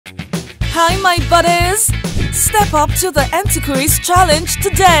Hi my buddies! Step up to the ntquiz challenge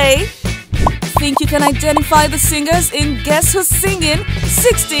today! Think you can identify the singers in Guess Who's Singing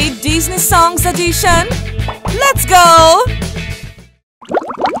 60 Disney Songs Edition? Let's go!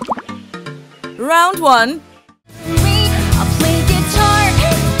 Round 1.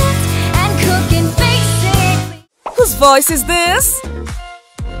 Whose voice is this?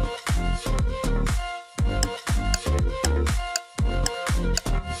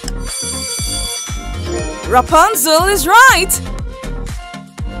 Rapunzel is right!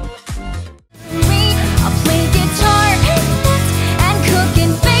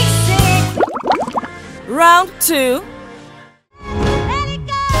 Round 2.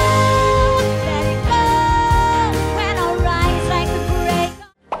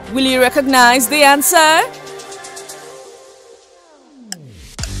 Will you recognize the answer?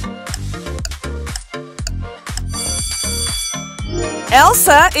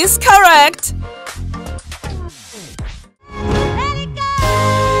 Elsa is correct!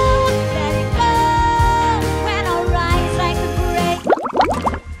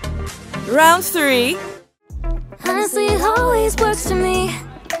 Round 3. Honestly, it always works for me.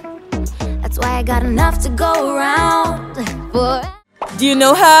 That's why I got enough to go around. Do you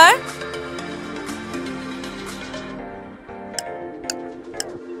know her?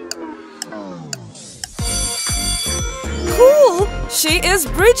 Cool! She is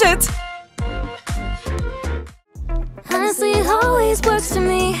Bridget! Honestly, it always works for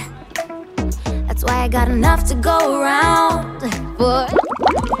me. That's why I got enough to go around.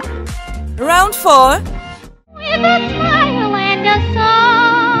 Round 4. With a smile and a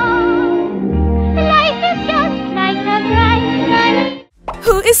song, life is just like a bright diamond.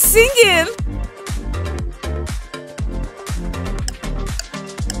 Who is singing?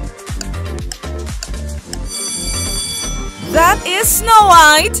 That is Snow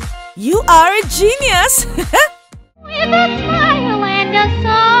White! You are a genius! With a smile and a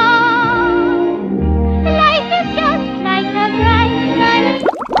song, life is just like a bright diamond.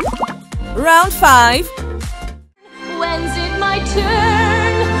 Round 5. When's it my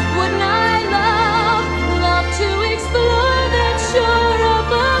turn? Wouldn't I love to explore that shore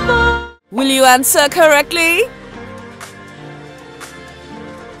up above? Will you answer correctly?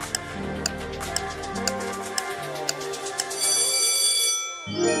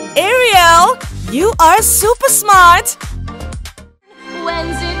 Ariel, you are super smart!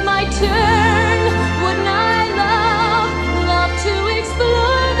 When's it my turn? Wouldn't I love to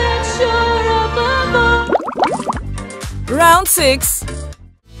explore that shore up above? Round 6.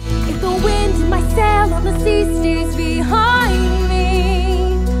 If the wind in my sail on the sea stays behind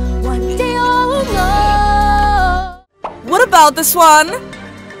me, one day I'll know. What about this one?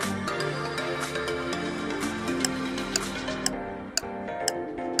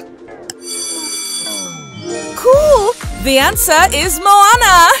 Cool! The answer is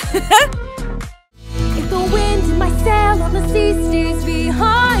Moana! If the wind in my sail on the sea stays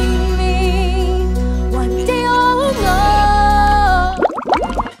behind me, one day I'll know.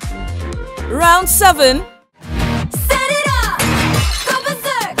 Round 7. Set it up, go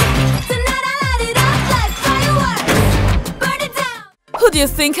berserk. Tonight I light it up like fireworks. Burn it down. Who do you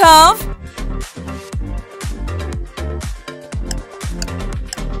think of?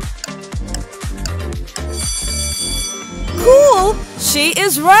 Cool! She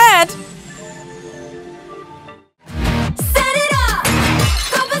is red! Set it up,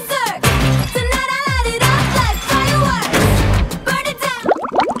 go berserk. Tonight I light it up like fireworks. Burn it down.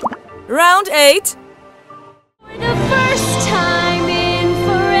 Round 8. For the first time in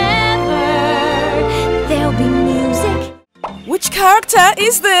forever, there'll be music. Which character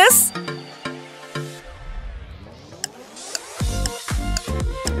is this?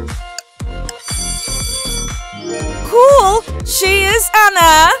 Cool! She is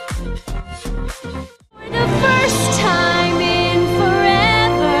Anna! For the first time in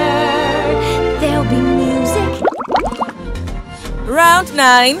forever, there'll be music. Round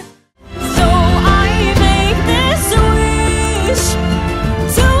 9. So I make this wish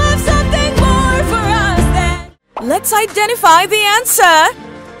to have something more for us than. Let's identify the answer!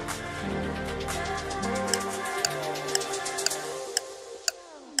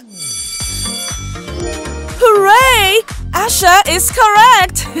 Hooray! Asha is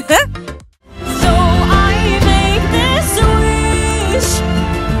correct! So I make this wish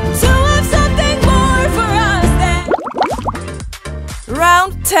to have something more for us than.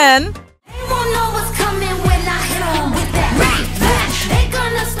 Round 10. They won't know what's coming when I hit 'em with that flash. They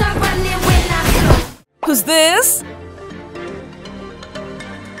gonna start running when I hit 'em. Who's this?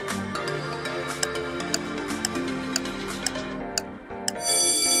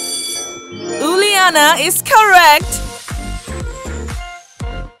 Rihanna is correct.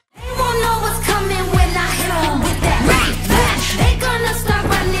 They won't know what's coming when I hit 'em with that. They gonna start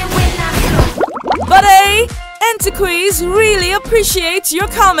running when I hit 'em. But hey, ntquiz really appreciates your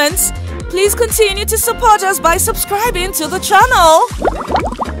comments. Please continue to support us by subscribing to the channel.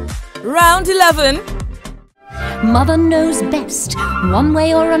 Round 11. Mother knows best. One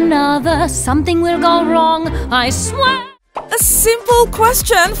way or another, something will go wrong, I swear. A simple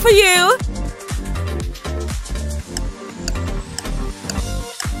question for you.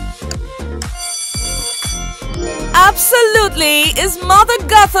 Absolutely is Mother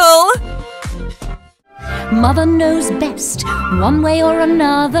Gothel. Mother knows best. One way or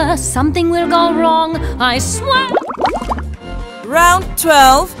another, something will go wrong, I swear. Round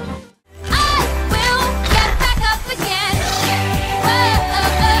 12. I will get back up again.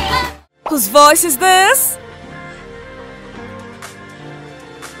 Whose voice is this?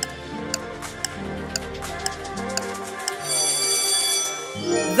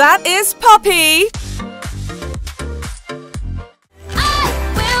 That is Poppy. I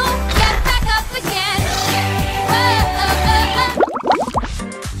will get back up again.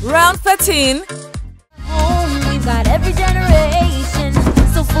 Round 13. We've got every generation,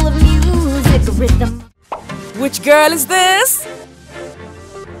 so full of music, rhythm. Which girl is this?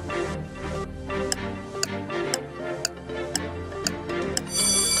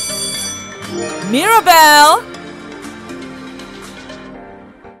 Mirabelle.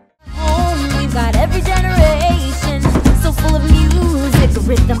 We've got every generation, so full of music,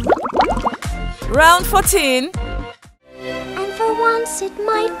 rhythm. Round 14. And for once it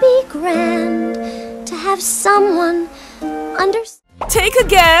might be grand to have someone understand. Take a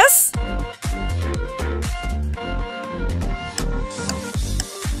guess.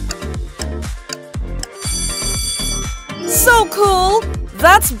 So cool.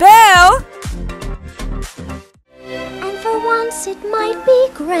 That's Belle. And for once it might be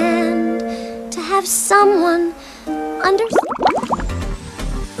grand to have someone understand.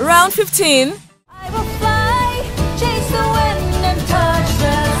 Round 15. I will fly, chase the wind and touch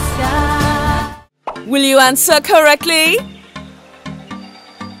the sky. Will you answer correctly?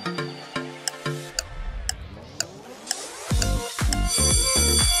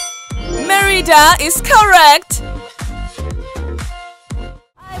 Merida is correct.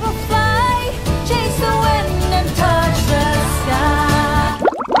 I will fly, chase the wind and touch the sky.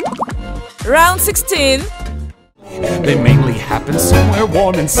 Round 16. They mainly happen somewhere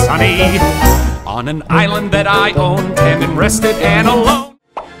warm and sunny, on an island that I own, and am rested and alone.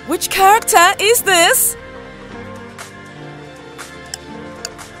 Which character is this?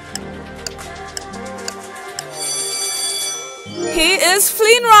 He is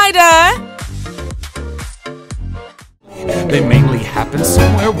Flynn Rider. They mainly happen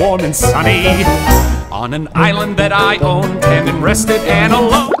somewhere warm and sunny, on an island that I own, and am rested and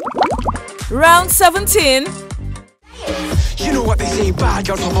alone. Round 17. You know what they say, bad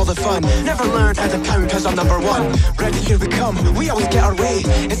girls have all the fun. Never learned how to count cause I'm number one. Ready, here we come, we always get our way.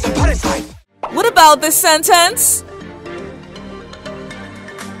 It's the parasite. What about this sentence?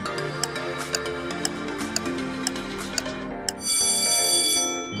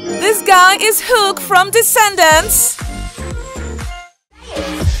 This guy is Hook from Descendants.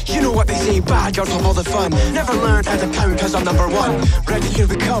 You know what they say, bad girls have all the fun. Never learned how to count cause I'm number one. Ready, here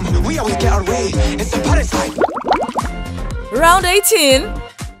we come, we always get our way. It's the parasite. Round 18.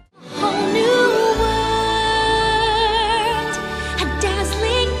 Whole new world, a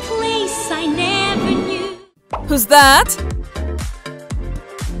dazzling place I never knew. Who's that?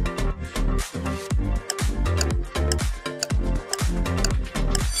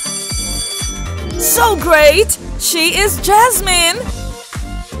 So great! She is Jasmine.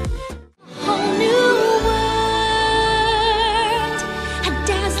 Whole new world, a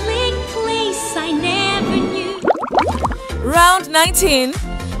dazzling place I never knew. Round 19.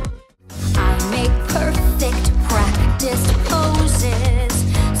 I make perfect practiced poses,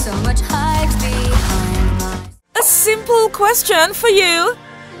 so much hides behind my. A simple question for you.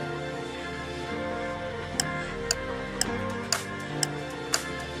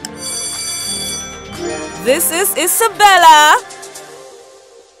 This is Isabella.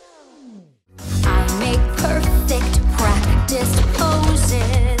 I make perfect practiced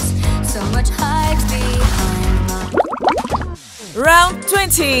poses, so much hides behind my. Round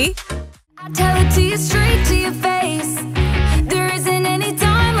 20. I tell it to you straight to your face. There isn't any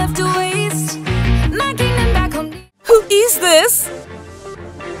time left to waste. My kingdom back home. Who is this?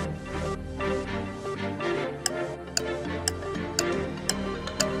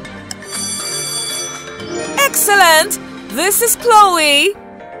 Excellent! This is Chloe.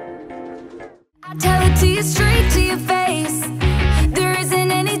 I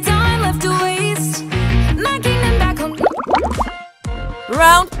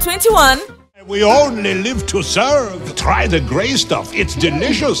 21. We only live to serve. Try the gray stuff. It's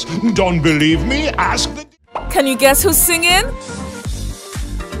delicious. Don't believe me? Ask the... Can you guess who's singing?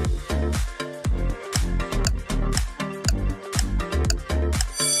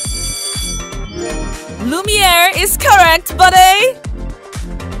 Lumiere is correct, buddy.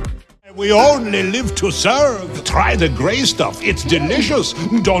 We only live to serve. Try the gray stuff. It's delicious.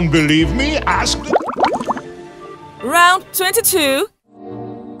 Don't believe me? Ask the... Round 22.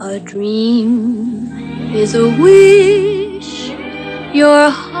 A dream is a wish your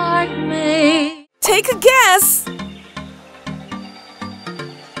heart made. Take a guess.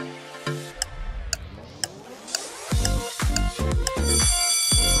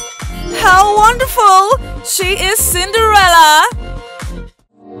 How wonderful! She is Cinderella.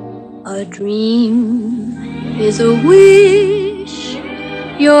 A dream is a wish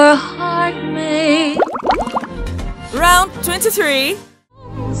your heart made. Round 23.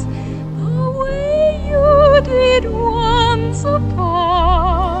 The way you did once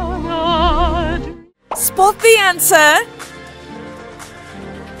upon a dream. Spot the answer.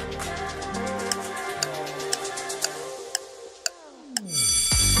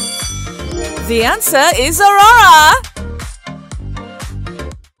 The answer is Aurora.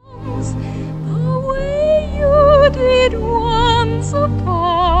 The way you did once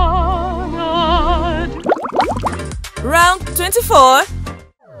upon a dream. Round 24.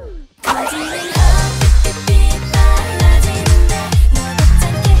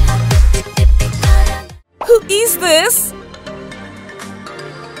 Who is this?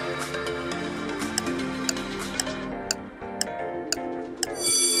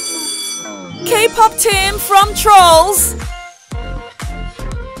 K-pop team from Trolls.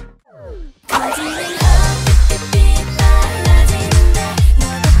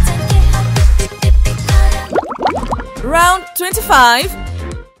 Round 25.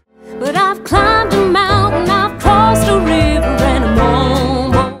 But I've climbed a mountain, I've crossed a river and I'm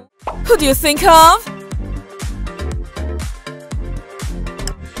home. Who do you think of?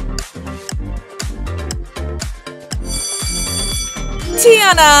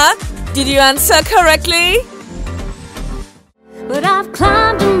 Tiana, did you answer correctly? But I've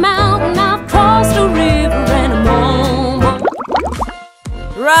climbed a mountain, I've crossed a river and I'm home.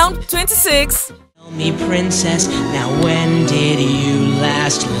 Round 26. Tell me, princess, now when did you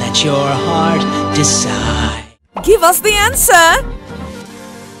last let your heart decide? Give us the answer.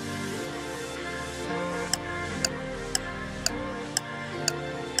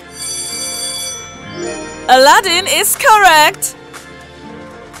 Aladdin is correct.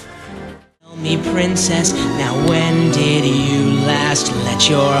 Tell me, princess, now when did you last let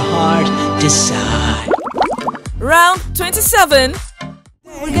your heart decide? Round 27.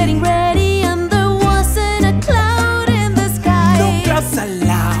 We're getting ready and there wasn't a cloud in the sky. No clouds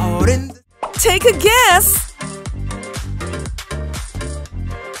allowed in the... Take a guess.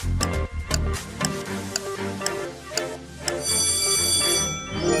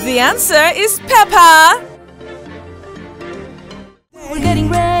 The answer is Peppa. We're getting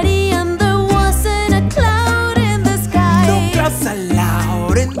ready and there wasn't a cloud in the sky. No clouds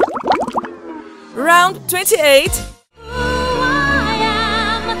allowed in the... Round 28. Who I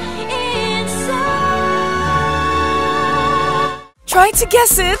am inside. Try to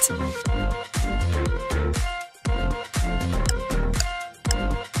guess it.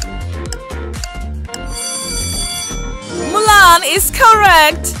 Mulan is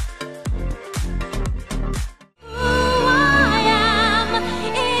correct. Who I am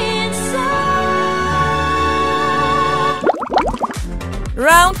inside.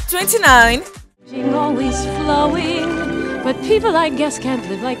 Round 29. Always flowing, but people I guess can't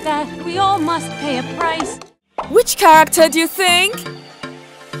live like that. We all must pay a price. Which character do you think?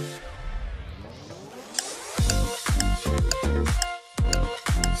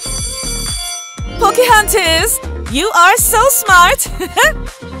 Pocahontas, you are so smart.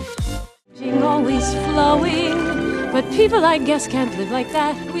 Always flowing, but people I guess can't live like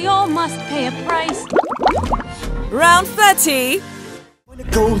that. We all must pay a price. Round 30. On a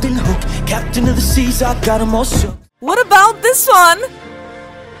golden hook, captain of the seas, I got 'em all shook. What about this one?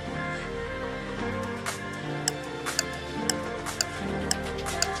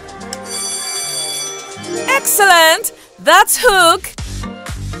 Excellent! That's Hook.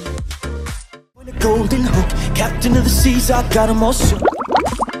 On a golden hook, captain of the seas, I got 'em all shook.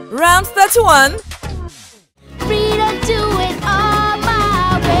 Round 31. Free to do it all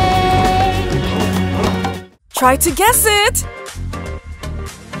my way. Try to guess it.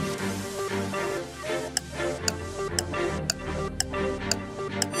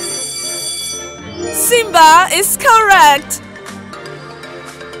 Simba is correct.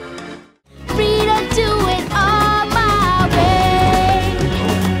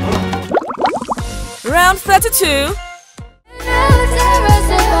 Round 32.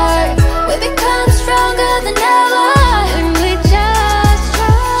 We become stronger than ever, and we just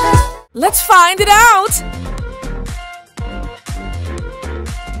try. Let's find it out.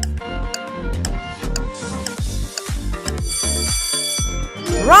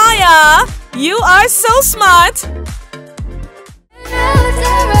 Raya, you are so smart.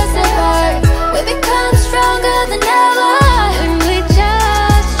 We become stronger than ever, and we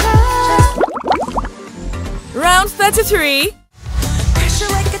just try. Round 33. Pressure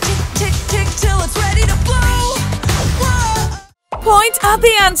like a tick, tick, tick till it's ready to blow. Whoa. Point at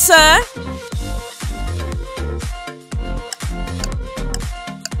the answer.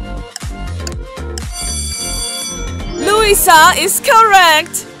 Luisa is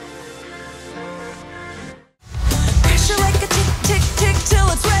correct. Pressure like a tick, tick, tick till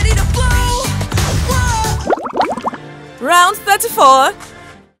it's ready to blow. Whoa. Round 34.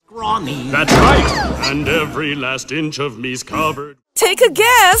 That's right. And every last inch of me's covered. Take a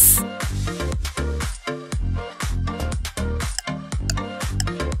guess.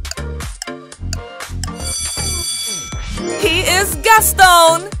 He is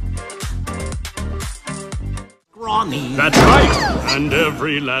Gaston. That's right. And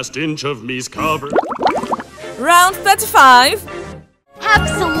every last inch of me's covered. Round 35.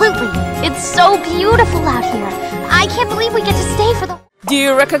 Absolutely! It's so beautiful out here. I can't believe we get to stay for the... Do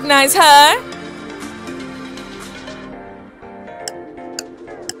you recognize her?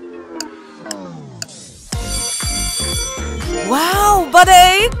 Wow,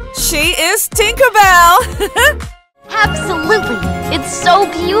 buddy! She is Tinkerbell! Absolutely! It's so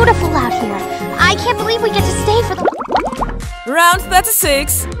beautiful out here. I can't believe we get to stay for the... Round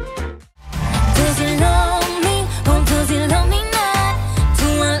 36. Does he love me, or does he love me not? Do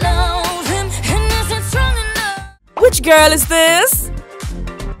I love him, and is it strong enough? Which girl is this?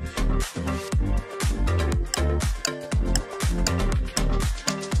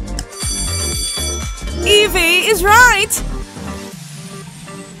 Evie is right!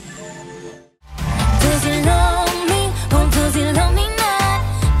 Does he love me, or does he love me not?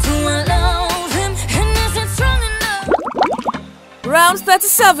 Do I love him, and is it strong enough? Round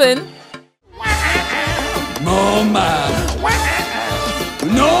 37. No, man.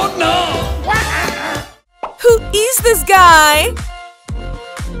 No, no. Who is this guy?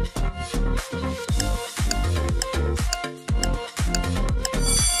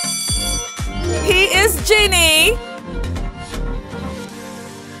 He is Ginny.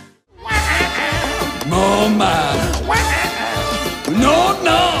 No, man. No,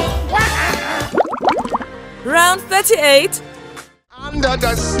 no. Round 38. Under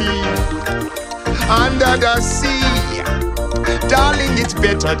the sea, under the sea. Darling, it's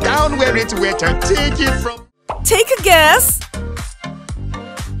better down where it's wetter. Take it from. Take a guess.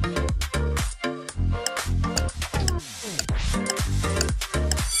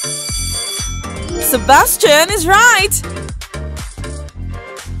 Sebastian is right.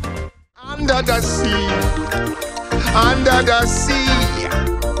 Under the sea, under the sea.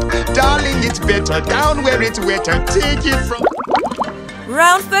 Darling, it's better down where it's wetter. Take it from.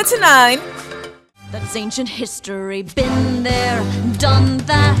 Round 39. That's ancient history, been there, done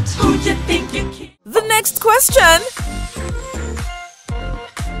that. Who you think you can? The next question.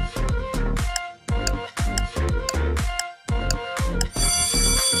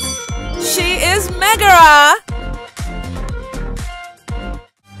 She is Megara.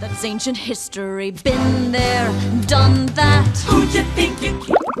 That's ancient history, been there, done that. Who you think you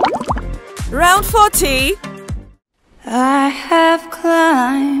can? Round 40. I have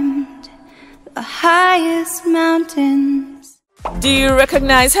climbed the highest mountains. Do you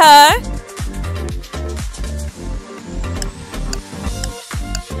recognize her?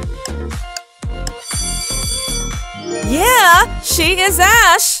 Yeah, she is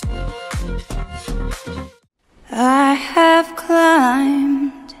Ash. I have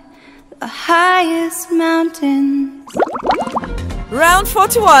climbed the highest mountains. Round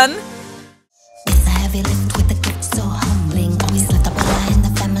 41. It's a heavy lift with a gift so humbling. Always left up behind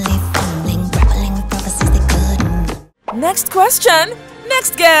the family fumbling, grappling with prophecies they couldn't. Next question.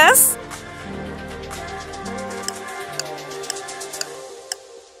 Next guess.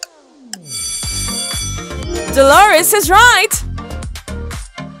 Dolores is right.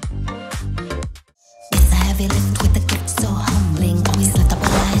 It's a heavy lift with a gift so humbling. Always left up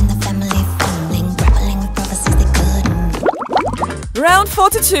behind the family fumbling, grappling with prophecies they couldn't. Round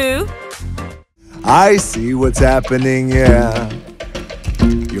 42. I see what's happening, yeah.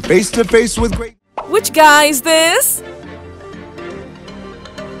 You're face to face with great. Which guy is this?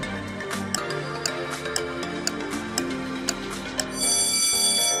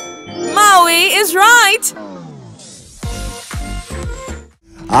 Maui is right.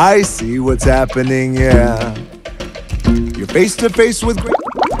 I see what's happening, yeah. You're face to face with great.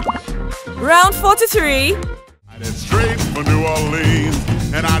 Round 43. I'd head straight for New Orleans,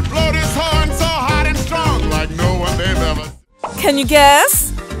 and I'd blow this horn so hot and strong like no one they've ever. Can you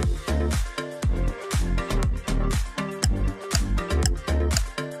guess?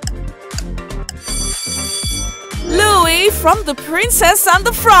 Louis from The Princess and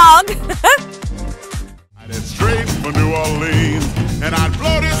the Frog. I'd head straight for New Orleans, and I'd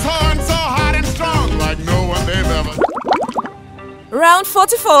blow this horn so hot and strong like no one they've ever. Round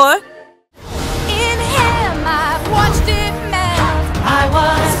 44. In him, I've watched it melt. I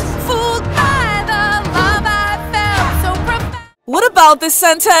was fooled by the love I felt so profound. What about this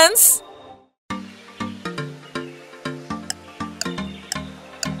sentence?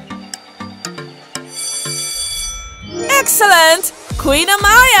 Excellent! Queen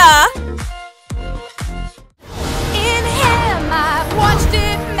Amaya! In him, I've watched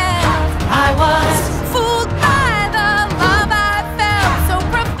it melt. I was fooled by the love I felt so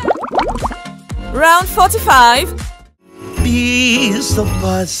profound. Round 45. Bees the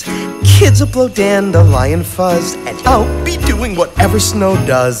buzz, kids will blow dandelion fuzz, and I'll be doing whatever snow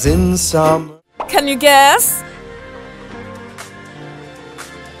does in summer. Can you guess?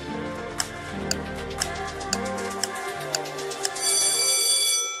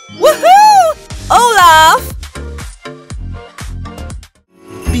 Woohoo! Olaf!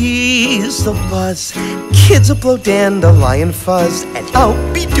 Bees the buzz, kids will blow dandelion fuzz, and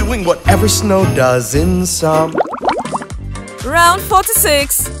I'll be doing whatever snow does in summer. Round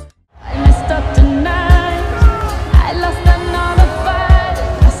 46. I messed up tonight. I lost another fight.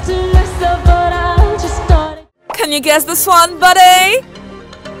 Lost to myself, but I just started. Can you guess this one, buddy?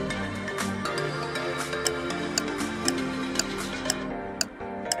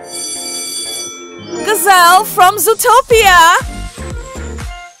 Gazelle from Zootopia.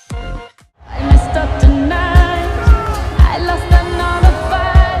 I messed up tonight. I lost another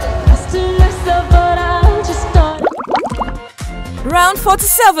fight. Lost to myself, but I just started. Round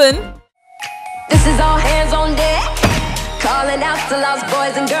 47. This is all hands on deck. Calling out to lost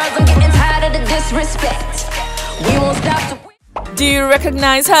boys and girls. I'm getting tired of the disrespect. We won't stop to. Do you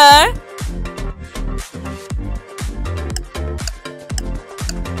recognize her?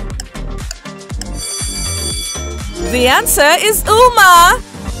 The answer is Uma.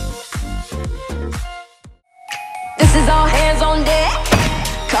 This is all hands on deck.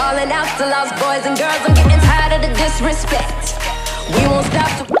 Calling out to lost boys and girls. I'm getting tired of the disrespect. We won't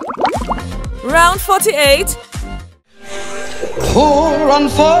stop to. Round 48. Poor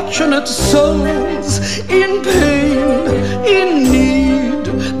unfortunate souls in pain, in need.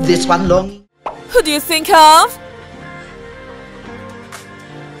 This one long. Who do you think of?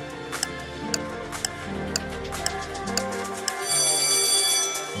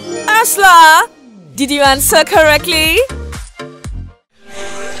 Asla! Did you answer correctly?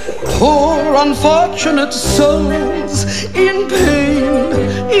 Poor unfortunate souls in pain,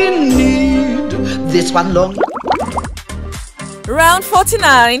 in need. This one long. Round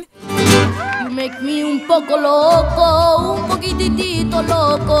 49. You make me un poco loco, un poquitito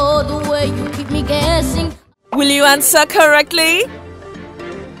loco. The way you keep me guessing. Will you answer correctly?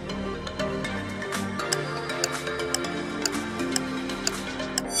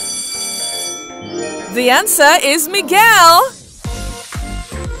 The answer is Miguel.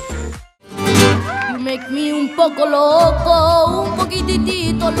 You make me un poco loco, un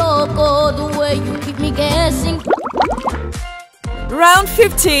poquitito loco. The way you keep me guessing. Round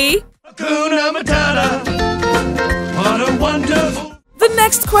 50. Hakuna Matata. What a wonderful. The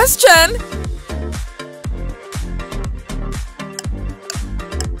next question.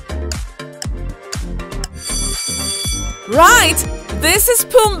 Right, this is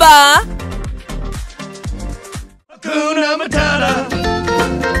Pumbaa. Hakuna Matata.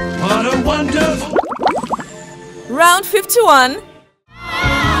 What a wonderful. Round 51.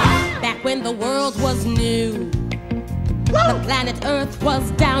 Back when the world was new, the planet Earth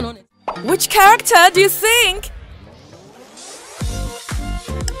was down on it. Which character do you think?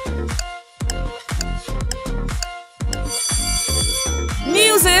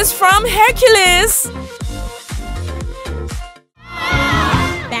 Muses from Hercules.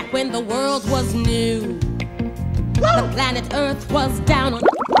 Back when the world was new, the planet Earth was down on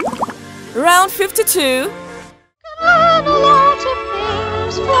it. Round 52. Learn a lot of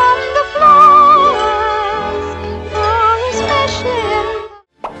things from the flowers, more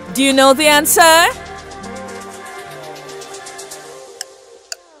especially. Do you know the answer?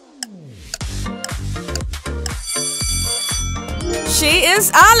 She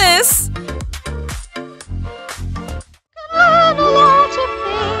is Alice.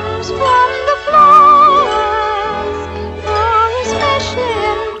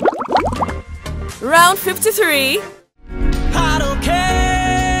 Round 53. I don't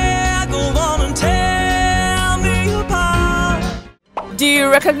care, go on and tear me apart. Do you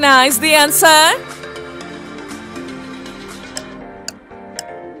recognize the answer?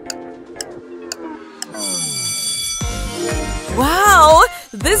 Wow,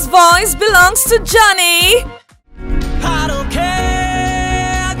 this voice belongs to Johnny. I don't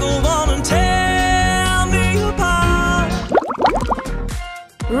care, go on and tear me apart.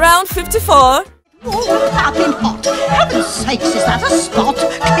 Round 54. Oh, I've hot. Heaven's sakes, is that a spot?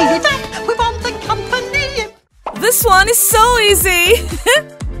 Clearly that, we want the company. This one is so easy.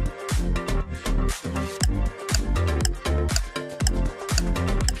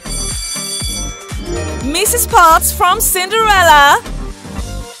 Mrs. Potts from Cinderella.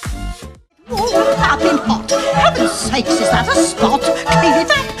 Oh, I've hot. Heaven's sakes, is that a spot? Clearly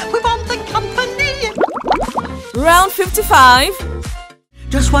that, we want the company. Round 55.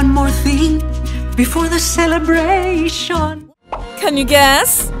 Just one more thing before the celebration. Can you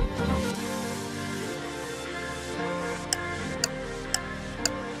guess?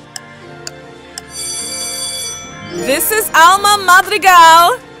 This is Alma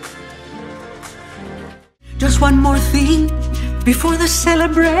Madrigal. Just one more thing before the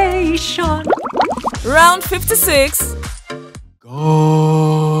celebration. Round 56.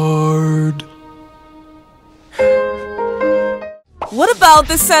 Guard. What about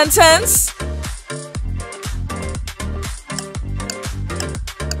this sentence?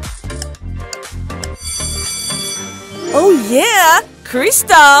 Oh yeah,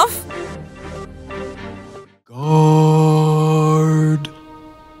 Christoph. Guard.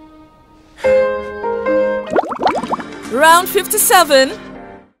 Round 57.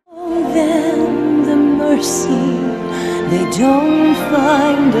 Oh, then the mercy they don't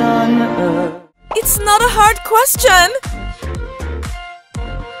find on earth. It's not a hard question.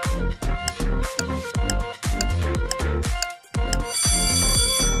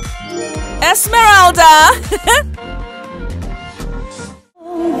 Esmeralda.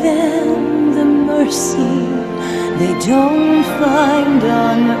 Oh, then the mercy they don't find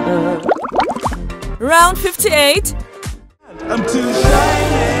on earth. Round 58. I'm too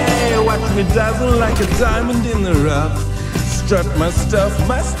shiny, watch me dazzle like a diamond in the rough. Strut my stuff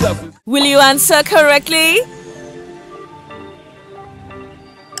is... Will you answer correctly?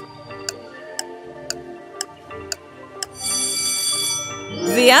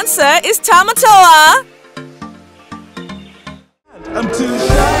 The answer is Tamatoa. I'm too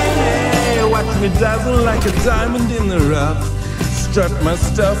shiny, watch me dazzle like a diamond in the rough. Strut my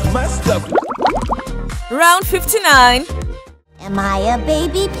stuff is... Round 59. Am I a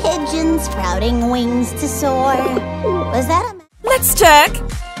baby pigeon sprouting wings to soar? Was that a... Let's check.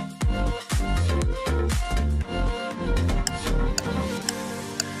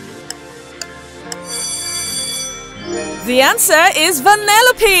 The answer is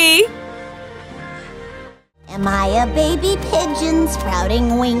Vanellope. Am I a baby pigeon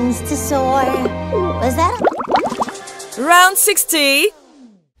sprouting wings to soar? Was that a... Round 60.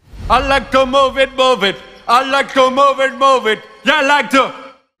 I like to move it, move it. I like to move it, move it. Yeah, I like to.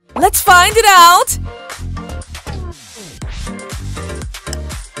 Let's find it out.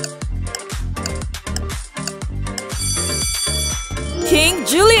 King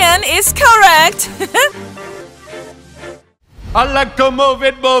Julian is correct. I like to move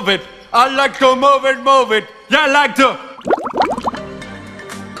it, move it. I like to move it, move it. Yeah, I like to.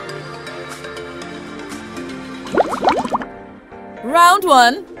 Round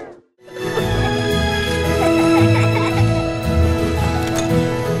 1.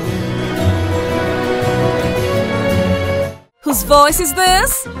 Whose voice is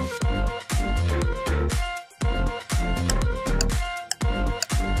this?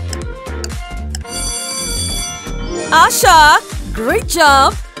 Asha, great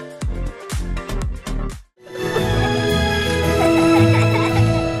job.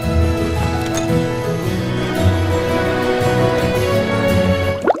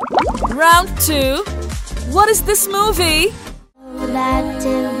 Round 2. What is this movie? That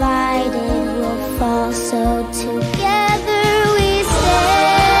divided will fall, so together we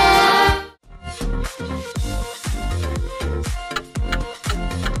stand.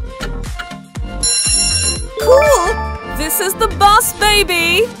 Cool! This is the Boss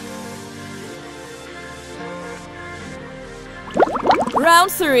Baby. Round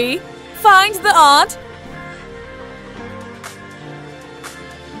 3. Find the odd.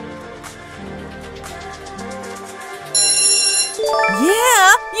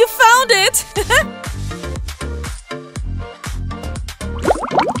 Yeah, you found it!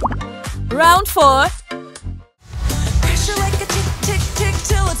 Round 4. Pressure like a tick, tick, tick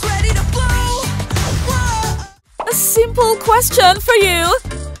till it's ready to blow. simple question for you.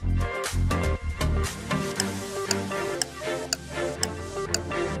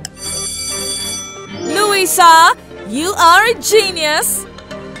 Louisa, you are a genius.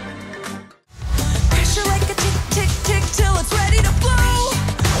 Pressure like a tick, tick, tick till it's ready to blow.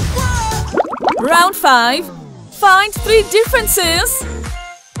 Whoa. Round 5. Find 3 differences.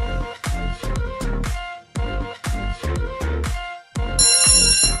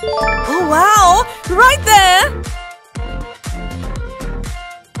 Oh wow! Right there!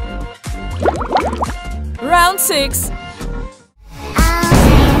 Round 6.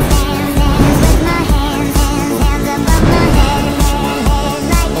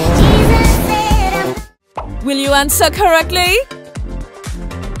 Will you answer correctly?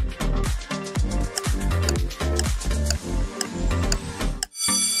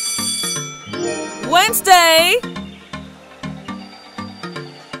 Wednesday.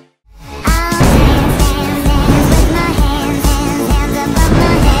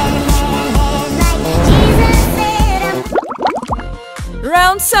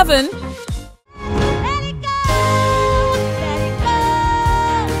 Round 7.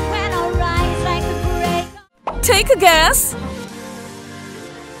 Take a guess.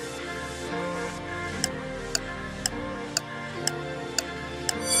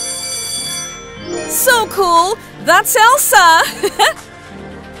 So cool! That's Elsa!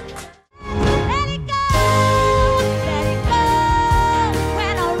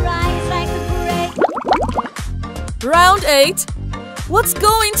 Round 8. What's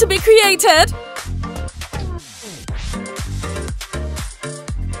going to be created?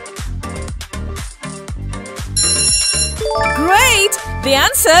 Great! The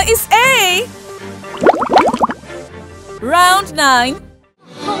answer is A! Round 9.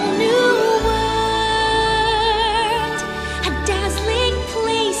 Whole new world, a dazzling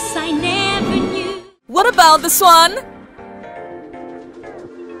place I never knew. What about this one?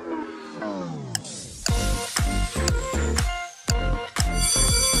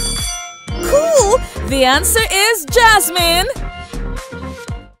 Cool! The answer is Jasmine!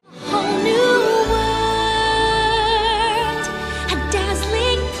 Whole new world, a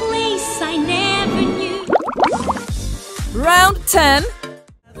dazzling place I never knew. Round 10.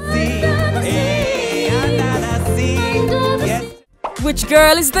 Which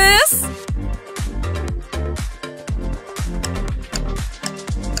girl is this?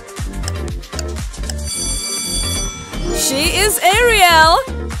 She is Ariel.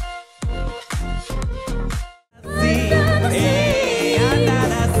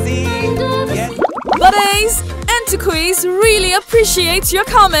 Buddies, ntquiz really appreciates your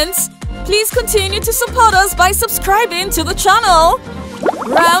comments. Please continue to support us by subscribing to the channel.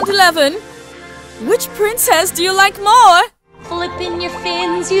 Round 11. Which princess do you like more? Flipping your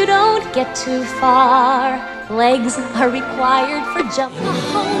fins, you don't get too far. Legs are required for jumping. A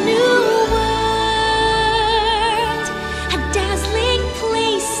whole new world, a dazzling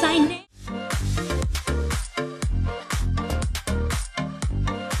place I never.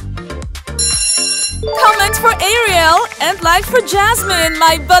 Comment for Ariel and like for Jasmine,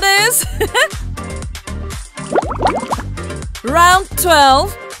 my buddies. Round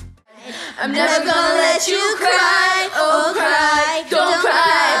 12. I'm never gonna let you cry, oh cry, don't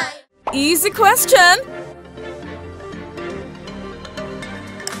cry. Easy question.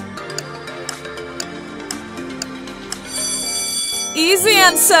 Easy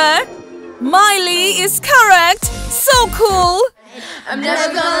answer. Miley is correct. So cool. I'm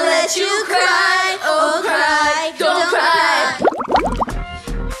never gonna let you cry, oh cry, don't cry.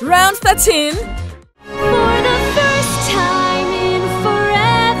 Round 13. For the first time in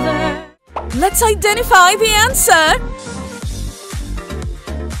forever. Let's identify the answer.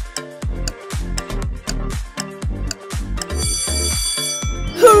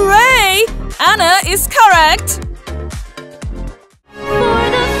 Hooray! Anna is correct. For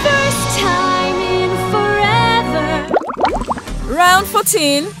the first time in forever. Round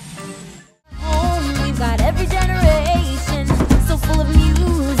 14. We've got every generation, so full of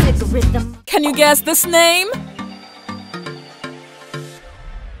music, rhythm. Can you guess this name?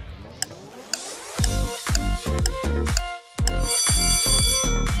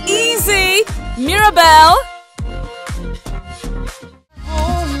 Easy! Mirabelle.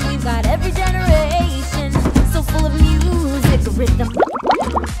 We've got every generation, so full of music, rhythm.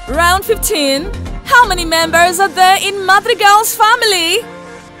 Round 15. How many members are there in Madrigal's family?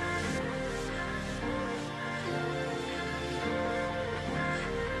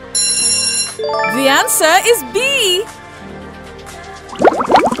 The answer is B.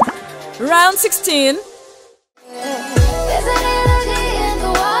 Round 16.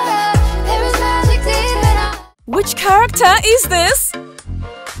 Which Which character is this?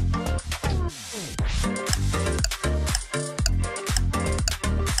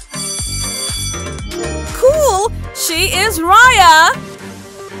 Cool! She is Raya!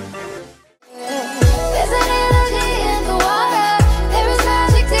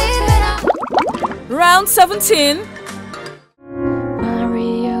 Round 17.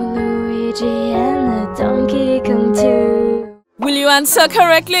 Mario, Luigi, and the donkey come too. Will you answer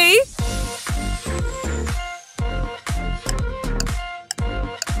correctly?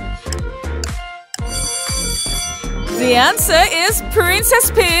 The answer is Princess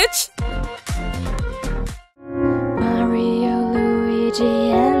Peach. Mario,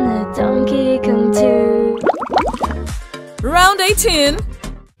 Luigi, and the donkey come too. Round 18.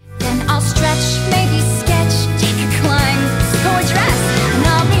 Then I'll stretch, maybe sketch, take a climb, go a dress, and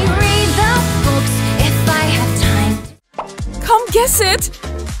I'll reread the books if I have time. Come guess it.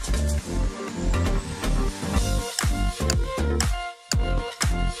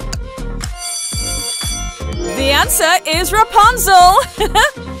 The answer is Rapunzel.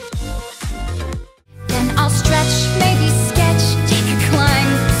 Then I'll stretch, maybe sketch, take a climb,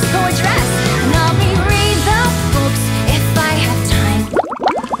 go a dress, and I'll reread the books if I have time.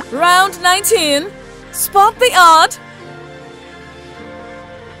 Round 19. Spot the odd.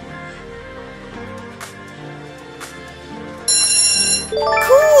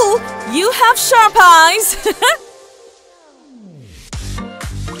 Cool! You have sharp eyes.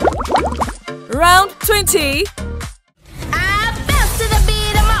 Round 20. I bounce to the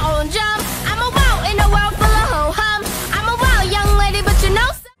beat of my own drum. I'm a wow in a world full of ho-hum. I'm a wow young lady, but you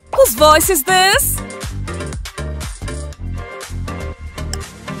know. Whose voice is this?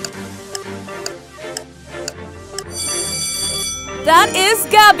 That is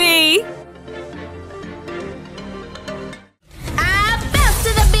Gabby. I bounce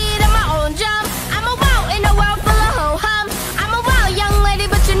to the beat of my own drum. I'm a wow in a world full of ho-hum. I'm a wow young lady,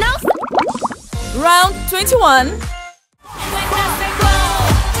 but you know. Round 21.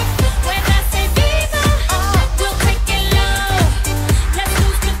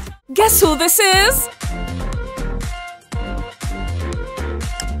 Guess who this is?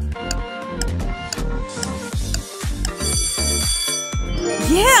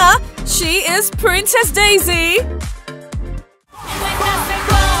 Yeah, she is Princess Daisy.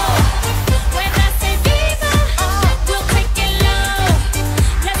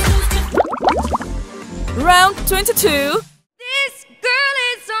 Round 22. This girl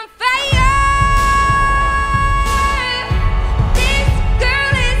is on fire. This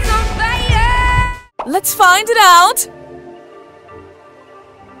girl is on fire. Let's find it out.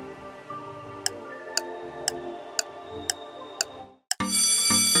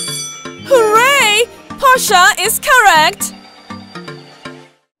 Hooray! Portia is correct.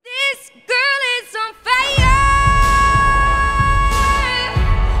 This girl is on fire.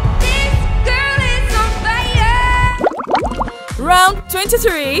 This girl is on fire. Round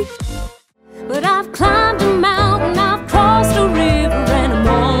 23. But I've climbed a mountain, I've crossed a river, and I'm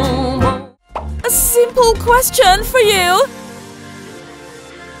almost. A simple question for you.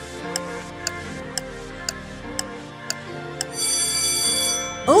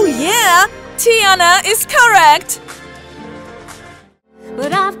 Oh yeah, Tiana is correct.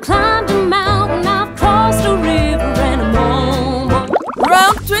 But I've climbed a mountain, I've crossed a river, and I'm almost.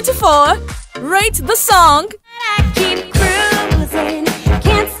 Round 24. Rate the song. I keep cruising,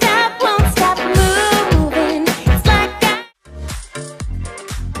 can't stop, won't stop moving. It's like that.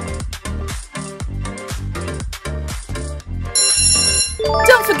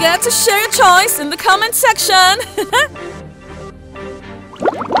 Don't forget to share your choice in the comment section.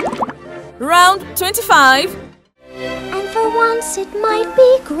 Round 25. And for once it might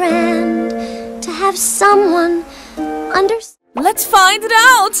be grand to have someone understand. Let's find it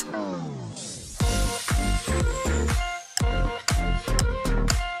out.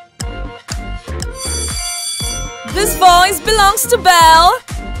 This voice belongs to Belle.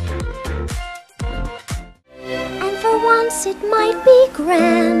 And for once it might be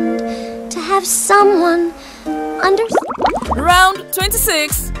grand to have someone understand. Round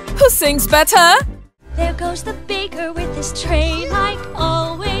 26. Who sings better? There goes the baker with his tray, like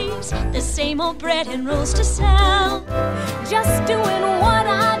always. The same old bread and rolls to sell. Just doing what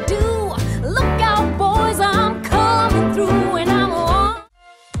I do. Look out, boys, I'm coming through, and I'm on.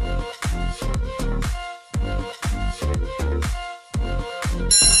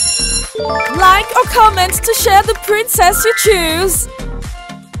 Like or comment to share the princess you choose.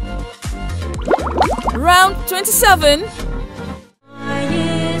 Round 27.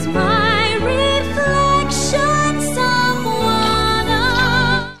 Is my reflection someone?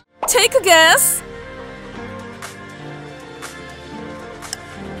 Take a guess.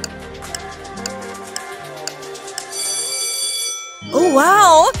 Oh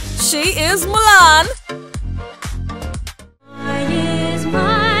wow, she is Mulan. Is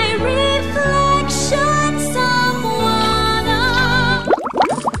my reflection someone else?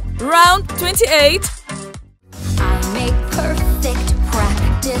 Round 28. I make perfect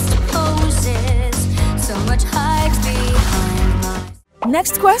practiced poses. So much hides behind my...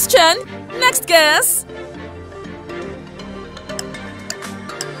 Next question. Next guess.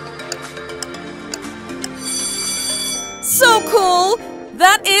 So cool.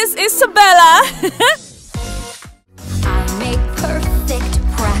 That is Isabella. I make perfect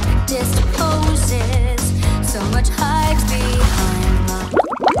practiced poses. So much hides behind my...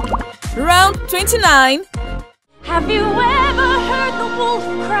 Round 29. Have you ever heard the wolf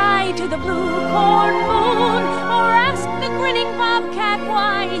cry to the blue corn moon? Or ask the grinning bobcat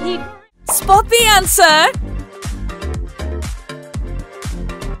why he... Spot the answer.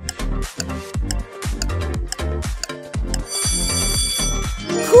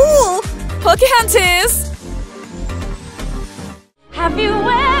 Cool. Pocahontas. Have you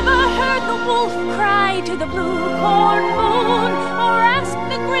ever heard the wolf cry to the blue corn moon? Or ask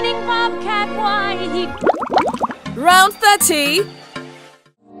the grinning bobcat why he... Round 30.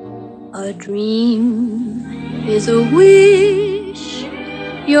 A dream is a wish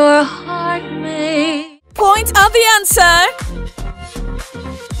your heart made. Point out the answer.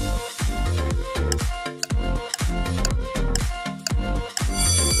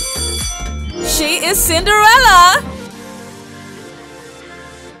 She is Cinderella.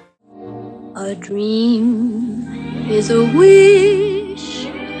 A dream is a wish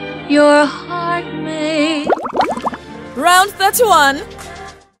your heart made. Round 31.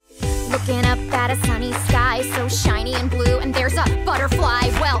 Looking up at a sunny sky so shiny and blue, and there's a butterfly.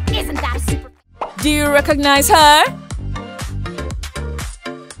 Well, isn't that a super... Do you recognize her?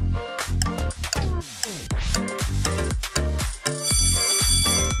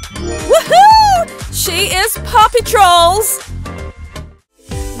 Woohoo! She is Paw Patrol's.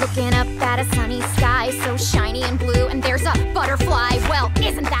 Looking up at a sunny sky so shiny and blue, and there's a butterfly. Well,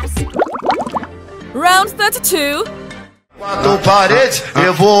 isn't that a super... Round 32. Quatro paredes,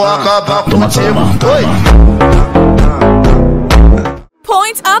 eu vou acabar contigo. Oi.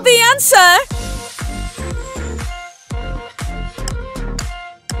 Point out the answer.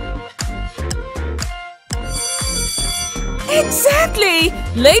 Exactly!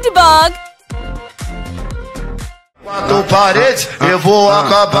 Ladybug. Quatro paredes, eu vou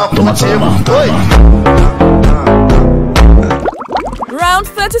acabar contigo. Oi. Round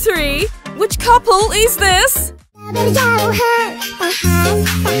 33. Which couple is this? Tom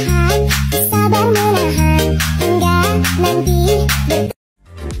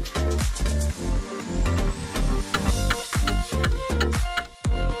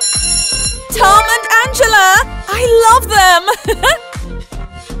and Angela! I love them!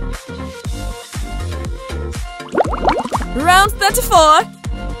 Round 34.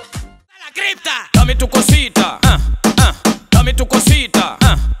 Dame tu cosita, dame tu cosita,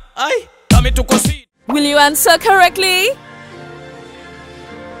 ay, dame tu cosita. Will you answer correctly?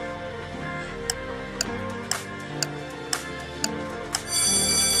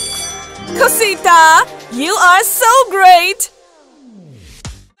 Cosita, you are so great!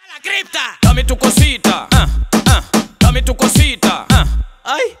 Dame tu cosita, dame tu cosita,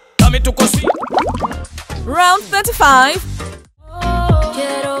 ay, dame tu cosita. Round 35.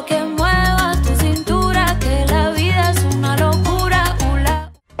 Quiero que muevas tu cintura, que la vida es una locura.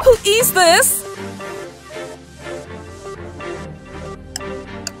 Who is this?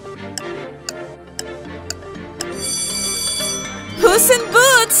 Puss in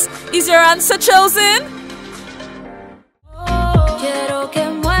Boots! Is your answer chosen? Quiero que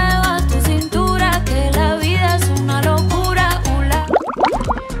muevas tu cintura, que la vida es una locura.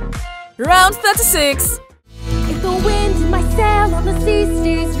 Round 36. If the wind in my sail on the sea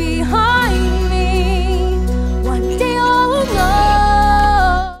stays behind me, one day I'll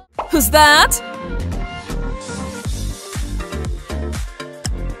know. Who's that?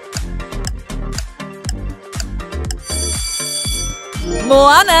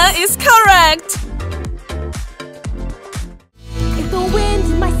 Moana is correct. If the wind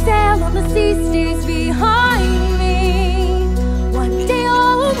in my sail on the sea stays behind me, one day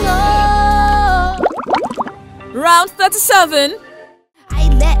I'll know. Round 37. I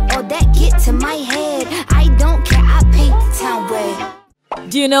let all that get to my head. I don't care, I paint the town red.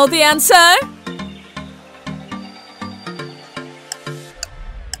 Do you know the answer?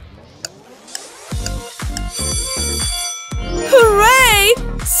 Hooray!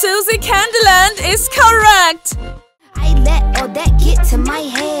 Susie Candeland is correct. I let all that get to my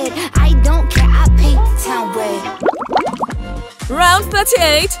head. I don't care, I paint the town red.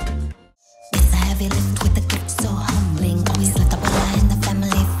 38. It's a heavy lift with a gift so humbling. Always let the brother in the family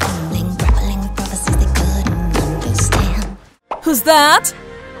fumbling. Grappling with prophecies they couldn't understand. Who's that?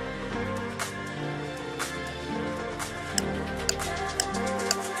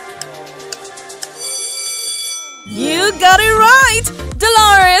 You got it right!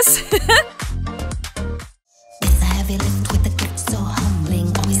 Dolores! It's a heavy lift with a gift so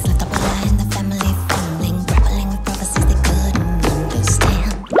humbling. Always let the brother in the family fumbling. Grappling with prophecies they couldn't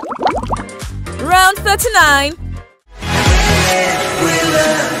understand. Round 39.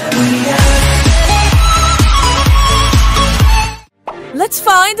 Let's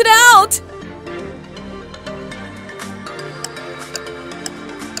find it out!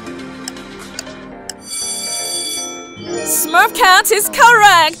 Smurf Cat is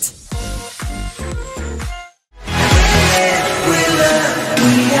correct!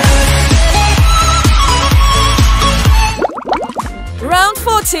 Round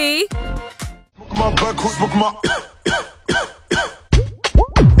 40.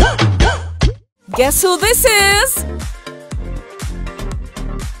 Guess who this is?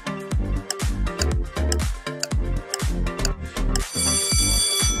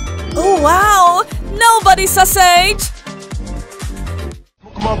 Oh wow! Nobody sausage!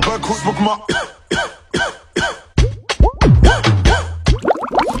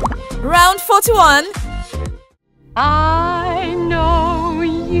 Round 41. I know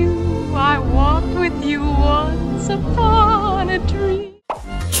you, I walked with you once upon a dream.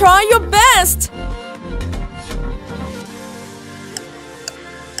 Try your best!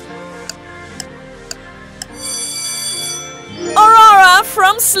 Aurora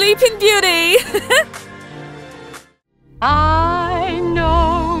from Sleeping Beauty! I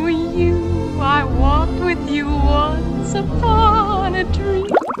know you, I walked with you once upon a dream.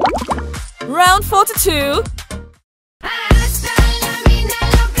 Round 42.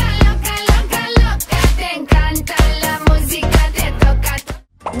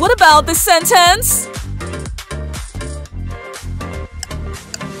 What about this sentence?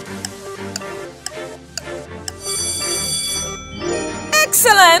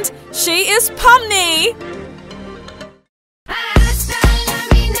 Excellent! She is Pomni!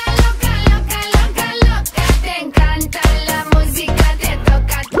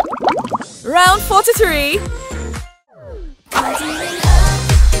 Round 43.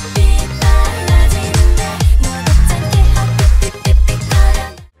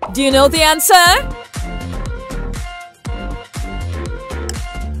 Do you know the answer?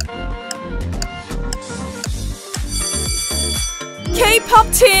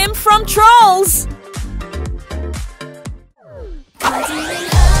 K-pop team from Trolls!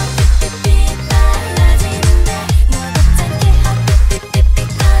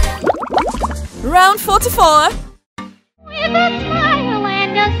 Round 44. With a smile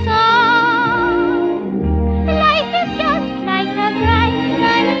and a song, life is just like a bright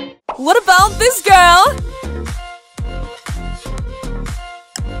diamond. What about this girl?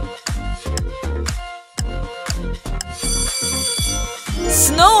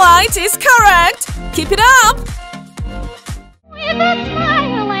 Snow White is correct! Keep it up! With a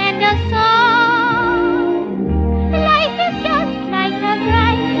smile and a song, life is just like a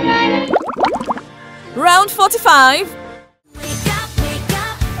bright diamond. Round 45.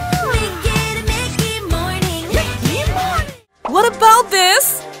 What about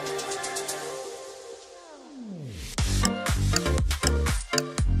this?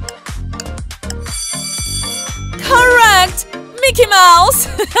 Correct! Mickey Mouse!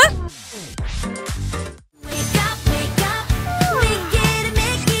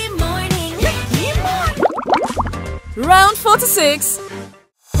 Round 46.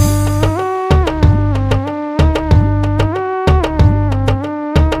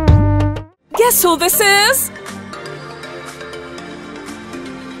 Guess who this is?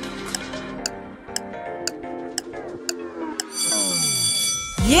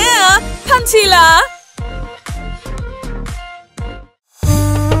 Yeah, Pantila!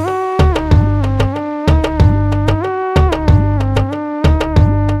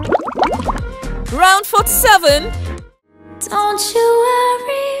 Round 47. Don't you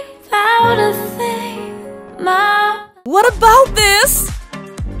worry about a thing, Mom. What about this?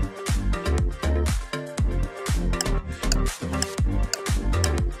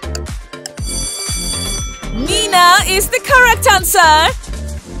 Nina is the correct answer.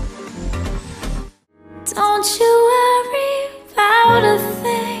 Don't you worry about a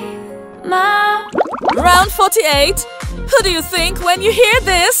thing, Mom. Round 48. Who do you think when you hear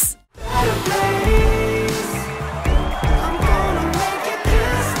this?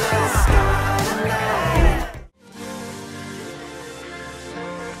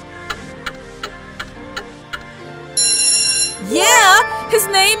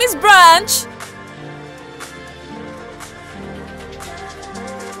 name is Branch.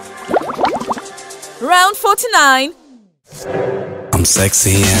 Round 49. I'm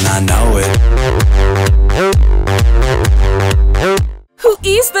sexy and I know it. Who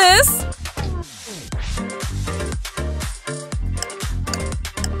is this?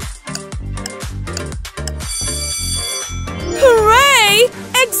 Hooray!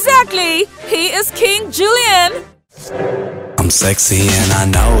 Exactly! He is King Julian. I'm sexy and I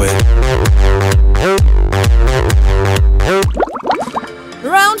know it.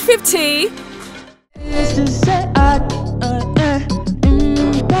 Round 50.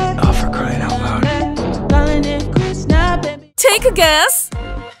 Oh, for crying out loud. Take a guess.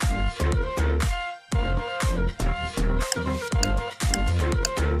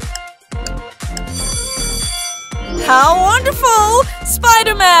 How wonderful!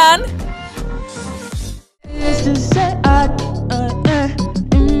 Spider-Man!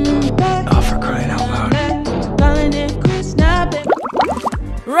 Oh, for crying out loud.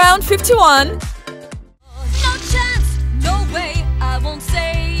 Round 51. No chance, no way, I won't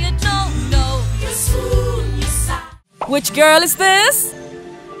say it, no, no. Which girl is this?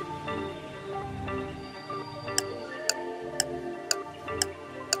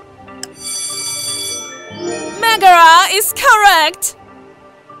 Megara is correct.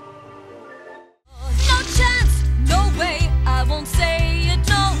 No chance, no way, I won't say it,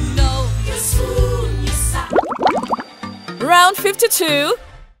 no, no. Round 52.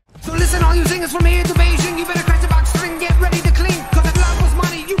 So listen, all you singers from here to Beijing, you better crash the box string, get ready to clean. Cause if love was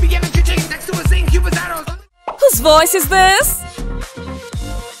money, you be getting cha-ching next to a zinc, Cupid's arrows. Whose voice is this?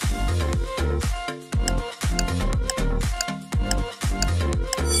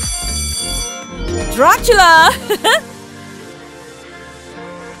 Dracula!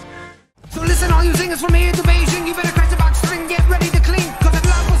 So listen, all you singers from here to Beijing, you better crash the box string, get ready to clean. Cause if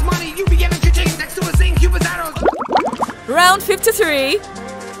love was money, you be getting cha-ching next to a zinc, Cupid's arrows. Round 53.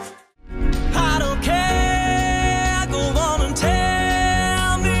 I don't care, go on and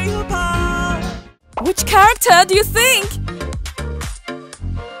tear me apart. Which character do you think?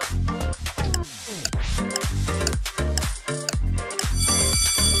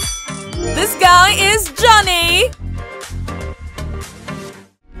 This guy is Johnny.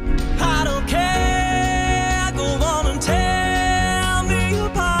 I don't care, go on and tear me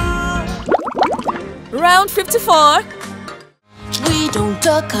apart. Round 54. We don't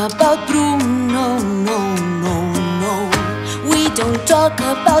talk about Bruno, no, no, no. We don't talk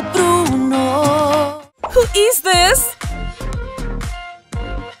about Bruno. Who is this?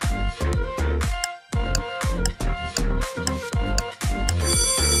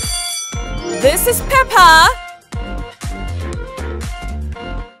 This is Peppa.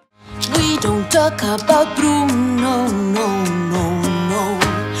 We don't talk about Bruno, no, no, no.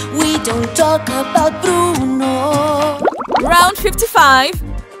 We don't talk about Bruno. Round 55.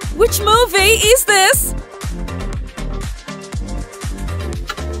 Which movie is this?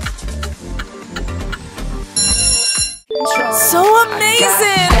 So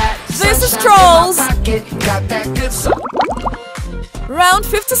amazing! This is Trolls. Round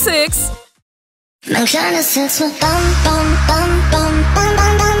 56. I'm trying to sense my bum bum bum bum bum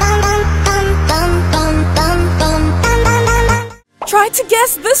bum bum bum bum bum bum bum bum bum bum bum. Try to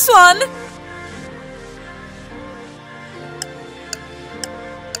guess this one.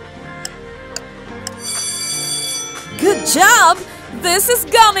 Good job! This is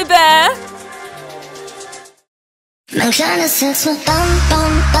Gummy Bear. I'm trying to sense my bum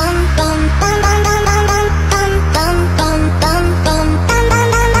bum bum bum bum bum bum bum bum bum bum bum bum bum bum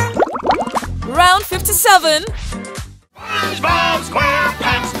bum. Round 57. SpongeBob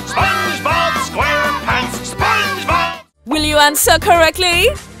SquarePants, SpongeBob SquarePants, SpongeBob. Will you answer correctly?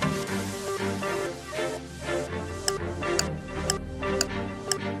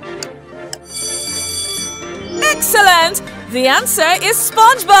 Excellent! The answer is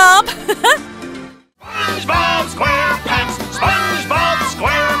SpongeBob. SpongeBob SquarePants, SpongeBob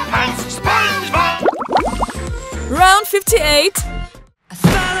SquarePants, SpongeBob. Round 58. I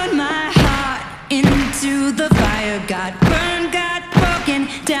followed my heart into the fire, got burned, got broken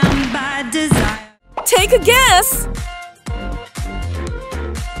down by desire. Take a guess.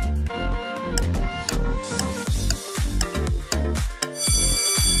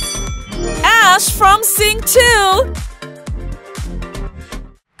 Ash from Sing 2.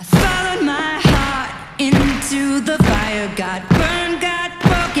 I followed my heart into the fire, got burned, got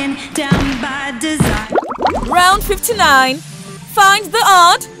broken down by desire. Round 59. Find the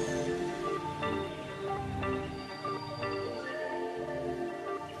odd.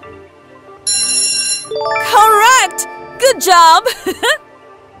 Correct! Good job!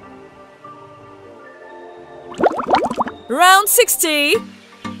 Round 60. It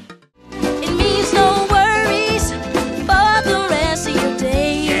means no worries for the rest of your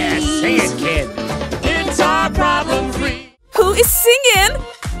days. Yeah, sing it, kid. It's our problem free. Who is singing?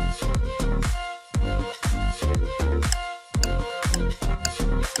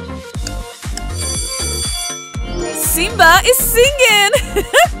 Simba is singing.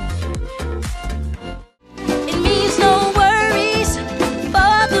 It means no worries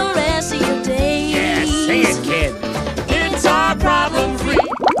for the rest of your days. Yeah, sing it, kid. It's our problem free.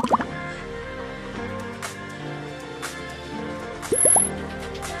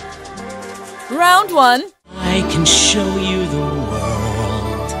 Round 1. I can show you the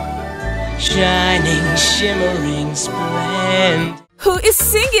world, shining, shimmering, splendid. Who is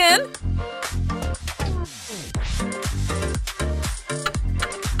singing?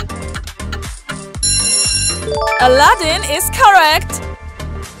 Aladdin is correct.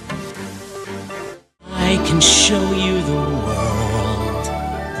 I can show you the world,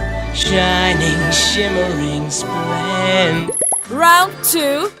 shining, shimmering, splendid. Round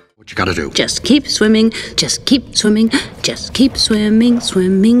 2. What you gotta do? Just keep swimming, just keep swimming, just keep swimming,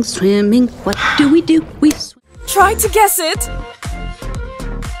 swimming, swimming. What do? We swim. Try to guess it.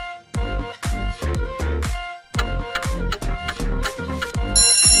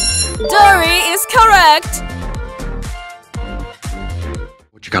 Dory is correct.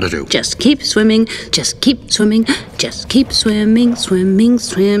 What you gotta do? Just keep swimming, just keep swimming, just keep swimming, swimming,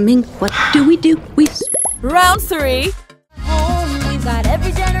 swimming. What do? We swim. Round 3. Home, we've got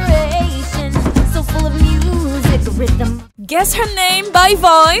every generation, so full of music, rhythm. Guess her name by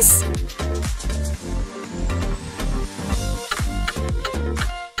voice.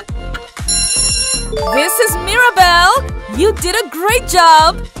 This is Mirabelle. You did a great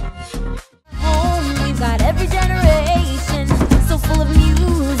job. Home, we've got every generation, so full of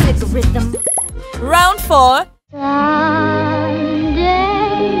music, rhythm. Round 4. Someday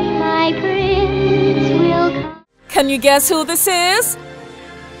my prince will come. Can you guess who this is?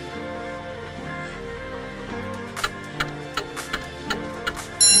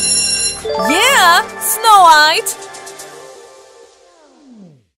 Yeah, Snow White.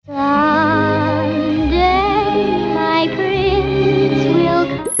 Someday my prince will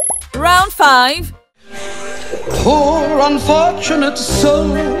come. Round 5. Poor unfortunate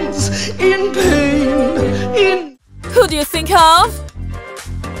souls in pain, Who do you think of?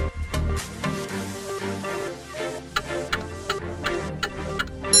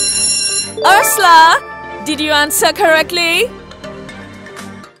 Ursula, did you answer correctly?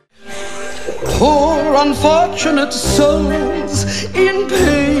 Poor unfortunate souls in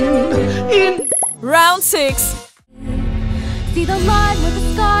pain, Round 6. See the line where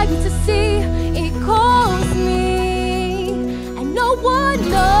the sky meets the sea, it calls me, and no one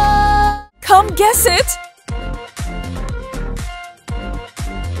knows. Come guess it.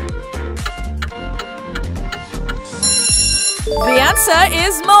 The answer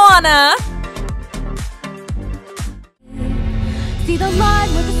is Moana. See the line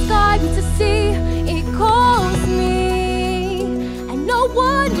where the sky meets the sea, it calls me, and no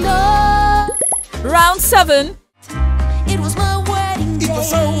one knows. Round 7. It was my wedding day. It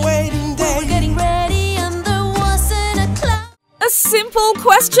was our wedding day. We were getting ready and there wasn't a cloud. A simple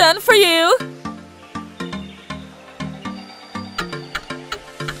question for you.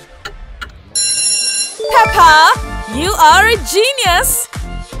 Peppa, you are a genius.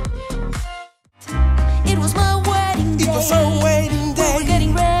 It was my wedding day. It was our wedding day. We were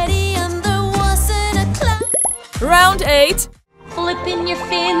getting ready and there wasn't a cloud. Round 8. Flipping your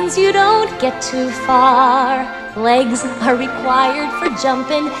fins, you don't get too far. Legs are required for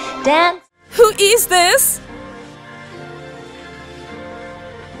jumping, dance. Who is this?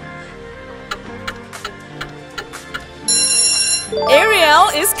 Ariel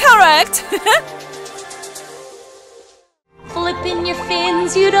is correct. Flipping your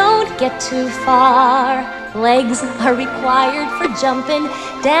fins, you don't get too far. Legs are required for jumping,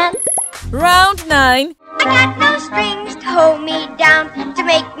 dance. Round 9. I got no strings to hold me down, to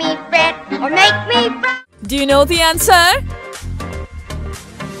make me fret or make me frown. Do you know the answer?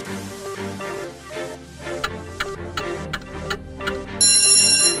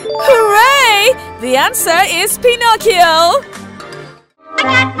 Hooray! The answer is Pinocchio. I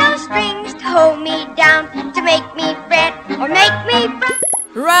got no strings to hold me down, to make me fret or make me frown.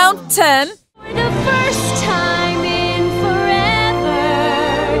 Round 10. For the first time in forever,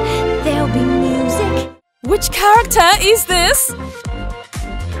 there'll be music. Which character is this?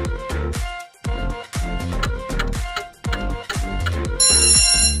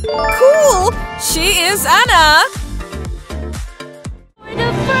 Cool! She is Anna. For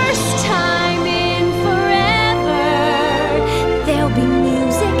the first time in forever,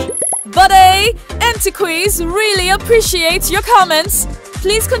 music. Buddy, ntquiz really appreciates your comments.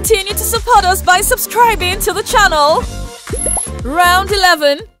 Please continue to support us by subscribing to the channel. Round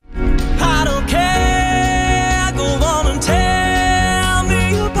 11. I don't care, go on and tear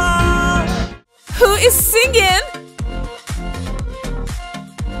me apart. Who is singing?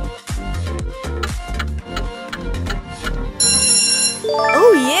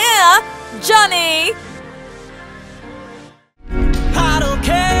 Oh yeah, Johnny! I don't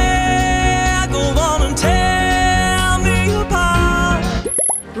care, go on and tear me apart.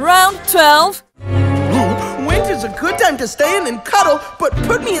 Round 12. Winter's a good time to stay in and cuddle, but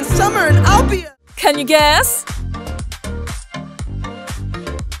put me in summer and I'll be a... Can you guess?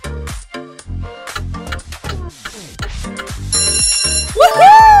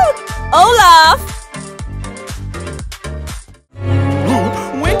 Woohoo! Olaf!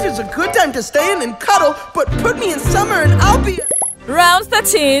 Winter's a good time to stay in and cuddle, but put me in summer and I'll be a... Round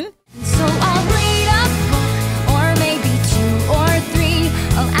 13. So I'll read a book, or maybe 2 or 3.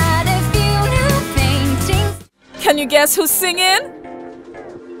 I'll add a few new paintings. Can you guess who's singing?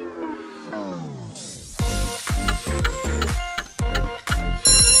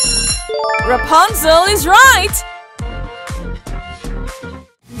 Rapunzel is right!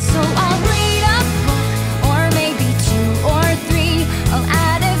 So I'll read a book, or maybe 2 or 3. I'll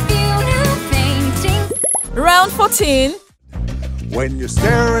add a few new paintings. Round 14. When you're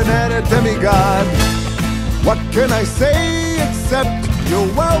staring at a demigod, what can I say except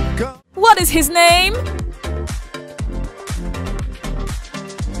you're welcome? What is his name?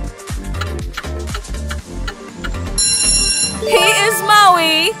 He is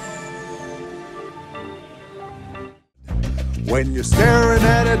Maui. When you're staring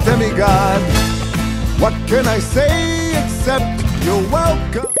at a demigod, what can I say except you're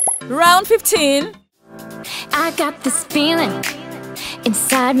welcome? Round 15. I got this feeling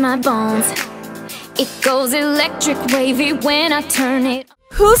inside my bones. It goes electric wavy when I turn it.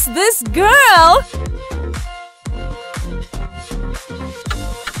 Who's this girl?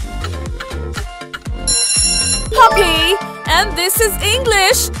 Poppy, and this is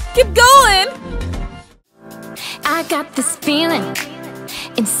English. Keep going. I got this feeling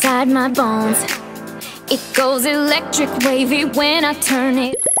inside my bones. It goes electric wavy when I turn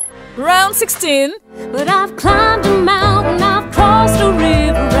it. Round 16. But I've climbed a mountain, I've crossed a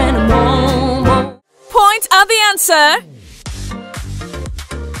river, and I'm home. Point at the answer.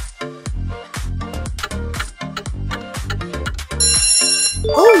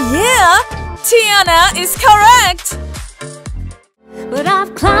 Oh yeah, Tiana is correct. But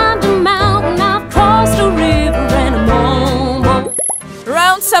I've climbed a mountain, I've crossed a river, and I'm home.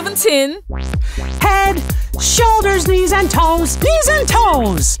 Round 17. Head, shoulders, knees and toes, knees and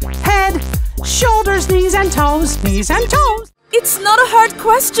toes. Head, shoulders, knees and toes, knees and toes. It's not a hard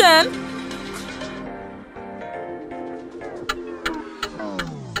question.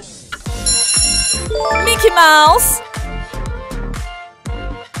 Mickey Mouse.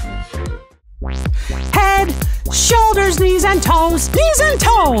 Head, shoulders, knees and toes, knees and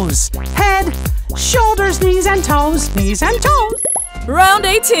toes. Head, shoulders, knees and toes, knees and toes. Round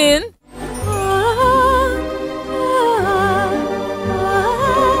 18.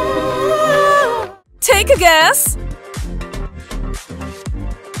 Take a guess.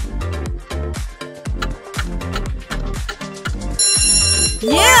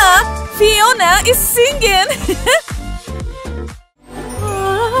 Yeah, Fiona is singing.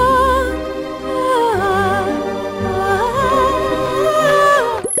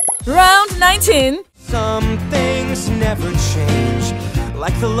 Round 19. Some things never change,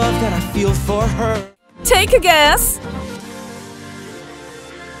 like the love that I feel for her. Take a guess.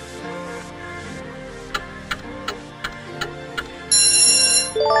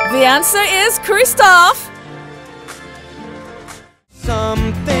 The answer is Christoph.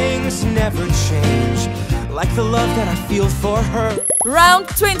 Some things never change, like the love that I feel for her. Round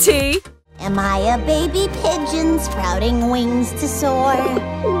 20. Am I a baby pigeon sprouting wings to soar?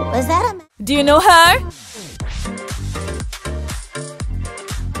 Was that a... Do you know her?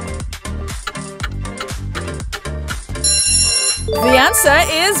 The answer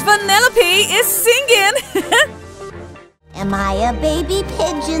is Vanellope is singing. Am I a baby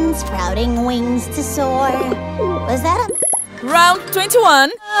pigeon sprouting wings to soar? Was that a... Round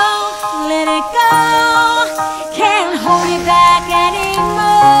 21. Let it go, can't hold it back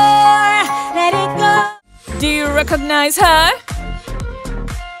anymore. Let it go. Do you recognize her?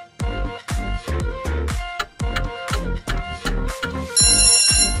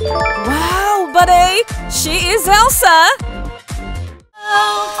 Wow, buddy, she is Elsa.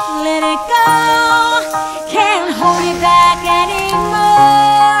 Let it go. Can't hold it back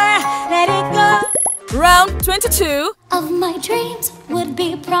anymore. Let it go. Round 22. Of my dreams would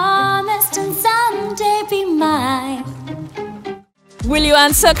be promised and someday be mine. Will you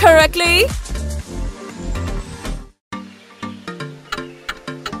answer correctly?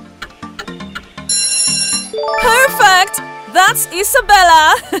 Perfect! That's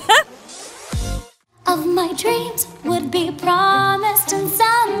Isabella. Of my dreams would be promised and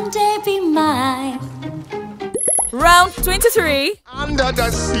someday be mine. Round 23. Under the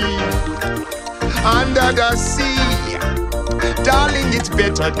sea, under the sea. Darling, it's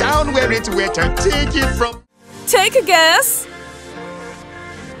better down where it's wetter. Take it from. Take a guess.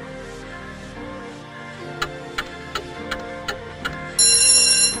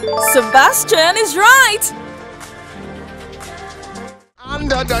 Sebastian is right.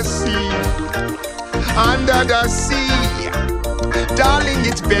 Under the sea, under the sea. Darling,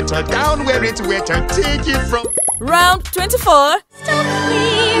 it's better down where it's wetter. Take it from. Round 24. So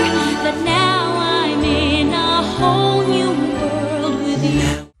clear that now I'm in a whole new world with you.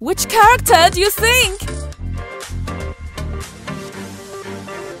 Which character do you think?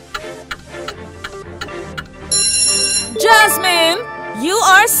 Jasmine, you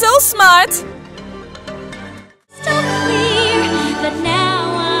are so smart. So clear that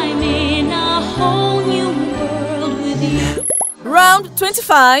now I'm in a whole new world with you. Round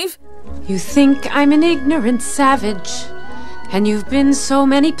 25. You think I'm an ignorant savage, and you've been so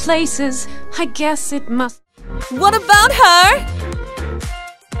many places, I guess it must. What about her?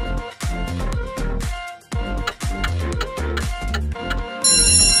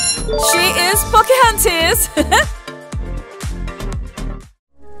 She is Pocahontas.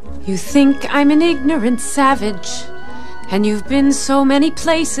 You think I'm an ignorant savage, and you've been so many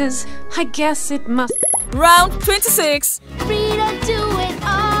places, I guess it must. Round 26. Free to do it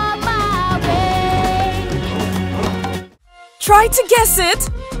all my way. Try to guess it.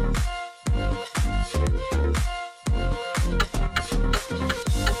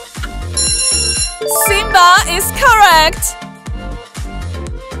 Simba is correct.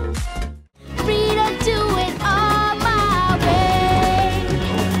 Free to do it all my way.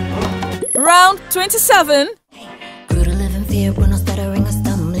 Round 27. Grew to live in fear, we're not stuttering or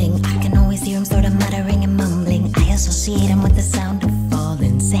stumbling. I can always hear him sort of muttering and mumbling. I associate him with the sound of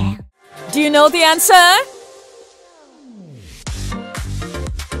falling sand. Do you know the answer?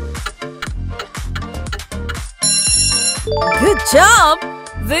 Good job!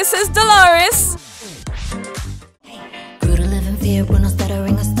 This is Dolores. Grew to live in fear, we're not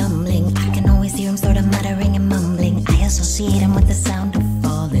stuttering or stumbling. I can always hear him sort of muttering and mumbling. I associate him with the sound of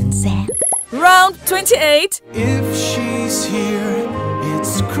falling sand. Round 28. If she's here,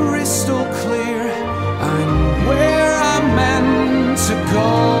 it's crystal clear. I'm where I'm meant to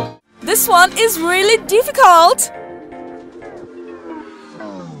go. This one is really difficult.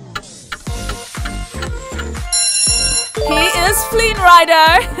 He is Flynn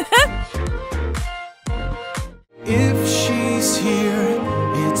Rider. If she's here,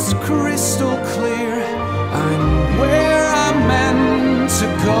 it's crystal clear. I'm where I'm meant to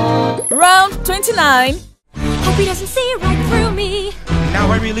go. Round 29. Hope he doesn't see right through me. Now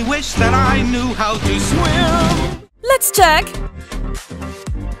I really wish that I knew how to swim. Let's check.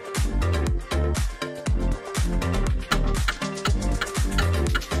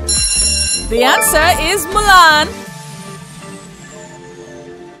 The answer is Mulan.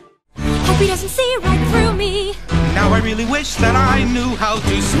 Hope he doesn't see right through me. Now I really wish that I knew how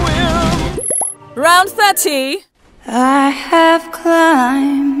to swim. Round 30. I have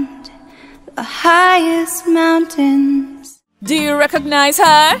climbed the highest mountains. Do you recognize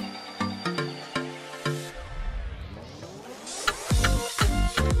her?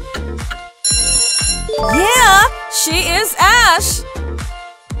 Yeah, she is Ash.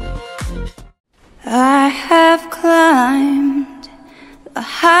 I have climbed the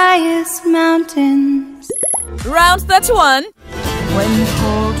highest mountains. Round 31. When the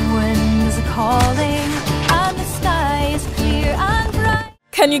cold wind is calling and the sky is clear and bright.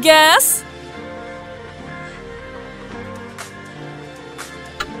 Can you guess?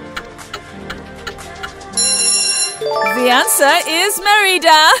 The answer is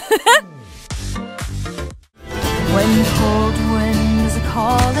Merida. When the cold wind is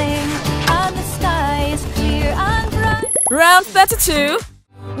calling and the sky is clear and bright. Round 32.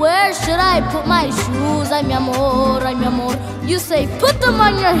 Where should I put my shoes? Ay, mi amor, ay, mi amor. You say, put them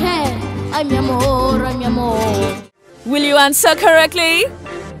on your head. Ay, mi amor, ay, mi amor. Will you answer correctly?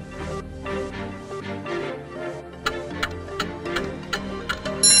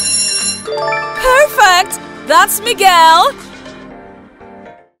 Perfect! That's Miguel.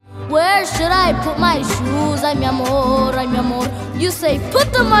 Where should I put my shoes? Ay, mi amor, ay, mi amor. You say,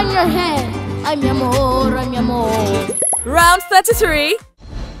 put them on your head. Ay, mi amor, ay, mi amor. Round 33.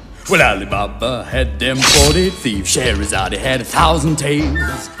 Well, Alibaba had them 40 thieves. Scheherazade had 1,000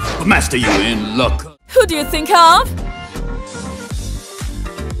 tales. But master, you in luck. Who do you think of?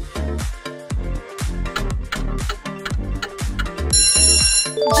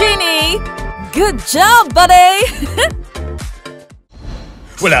 Genie! Good job, buddy!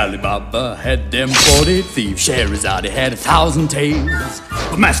 Well, Alibaba had them 40 thieves. Scheherazade had 1,000 tales.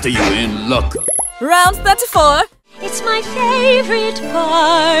 But master, you in luck. Round 34. It's my favorite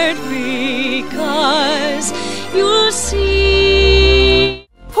part because you'll see.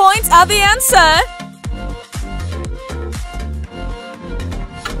 Point at the answer.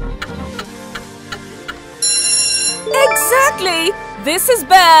 Exactly! This is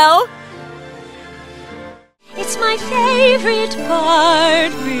Belle. It's my favorite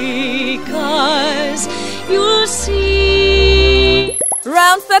part because you'll see.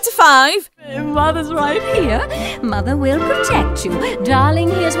 Round 35. Mother's right here. Mother will protect you. Darling,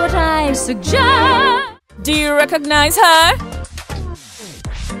 here's what I suggest. Do you recognize her?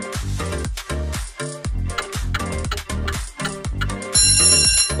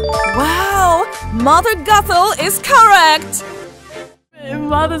 Wow! Mother Gothel is correct!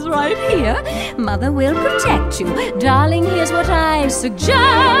 Mother's right here. Mother will protect you. Darling, here's what I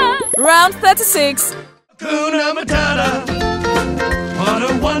suggest. Round 36. Hakuna Matata. What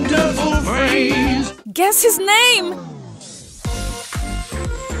a wonderful phrase. Guess his name.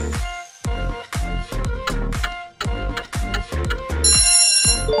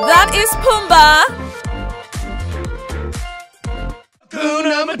 That is Pumbaa.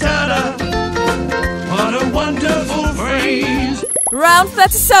 Hakuna Matata. What a wonderful phrase. Round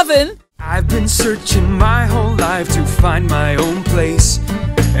 37. I've been searching my whole life to find my own place.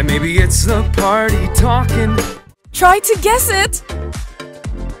 And maybe it's the party talking. Try to guess it.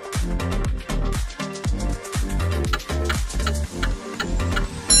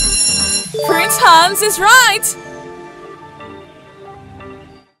 Prince Hans is right.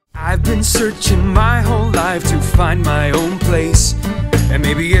 I've been searching my whole life to find my own place. And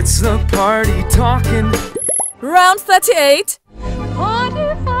maybe it's the party talking. Round 38. What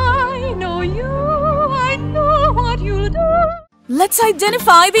if I know you? I know what you'll do. Let's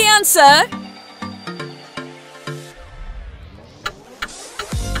identify the answer.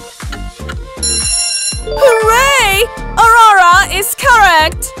 Hooray! Aurora is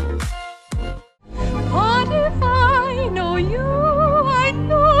correct. What if I know you? I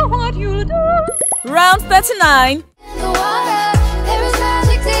know what you'll do. Round 39.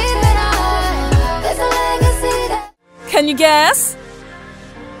 Can you guess?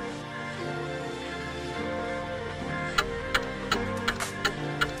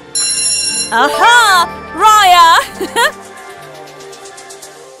 Aha! Raya!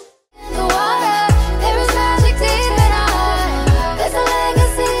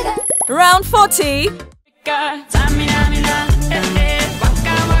 Round 40.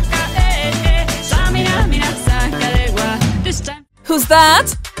 Who's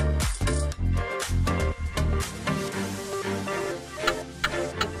that?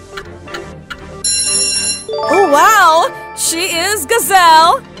 Oh wow! She is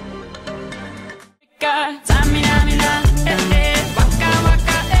Gazelle.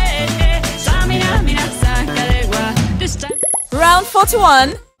 Round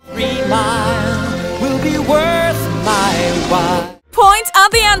 41. 3 miles will be worth my while. Point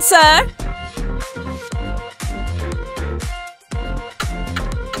at the answer.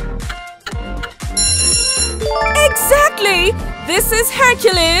 Exactly! This is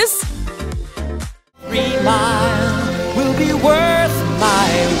Hercules. 3 miles will be worth my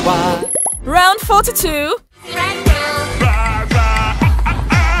while. Round 42.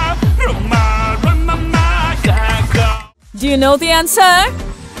 Do you know the answer?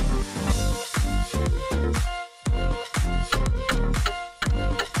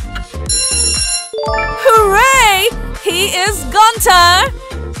 Hooray! He is Gunter.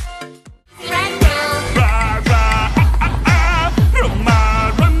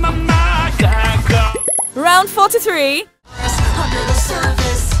 Round 43. Under the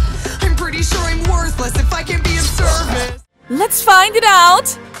surface, I'm pretty sure I'm worthless if I can be of service. Let's find it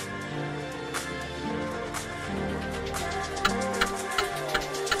out.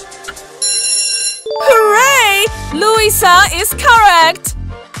 Hooray! Louisa is correct.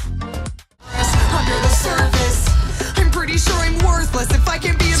 Under the surface, I'm pretty sure I'm worthless if I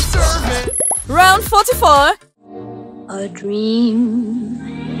can be of service. Round 44. A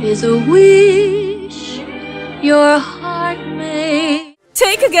dream is a wish your heart made.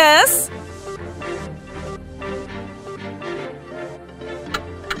 Take a guess.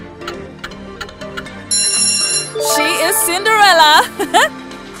 She is Cinderella.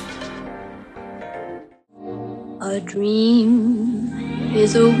 A dream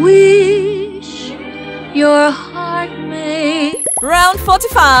is a wish your heart made. Round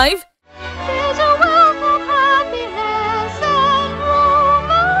 45. There's a wealth of happiness and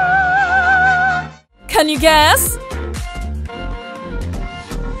romance. Can you guess?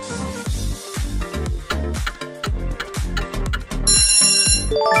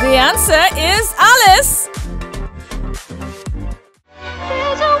 The answer is Alice.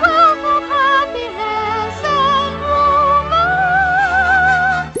 There's a wealth of happiness and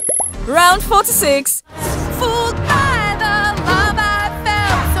romance. Round 46. Fooled by the love I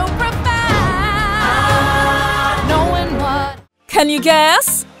felt so profound. Knowing what. Can you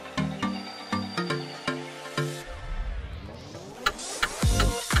guess?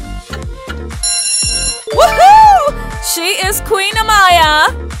 Woohoo! She is Queen Amaya.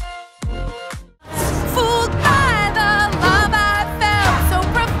 Fooled by the love I felt so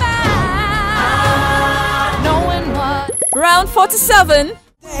profound. Knowing what. Round 47.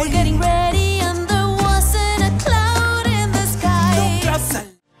 We're getting ready and there wasn't a cloud in the sky.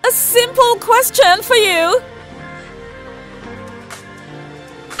 A simple question for you.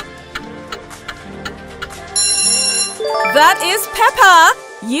 That is Peppa.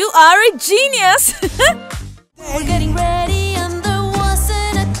 You are a genius. We're getting ready and there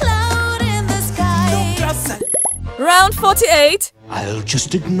wasn't a cloud in the sky. Round 48. I'll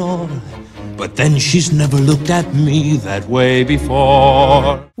just ignore her, but then she's never looked at me that way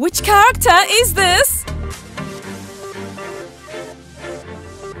before. Which character is this?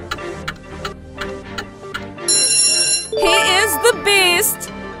 He is the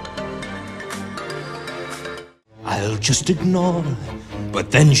Beast. I'll just ignore her,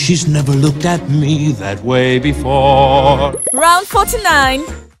 but then she's never looked at me that way before. Round 49.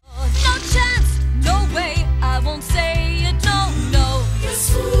 No chance, no way, I won't say you don't know. You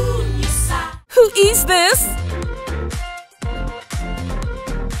swoon, you sigh. Who is this?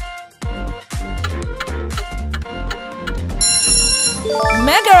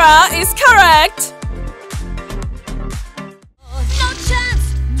 Megara is correct. No chance,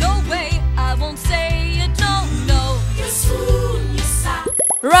 no way, I won't say you don't know. You swoon, you sigh.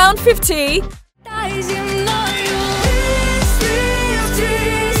 Round 50.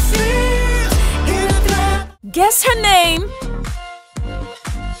 Guess her name.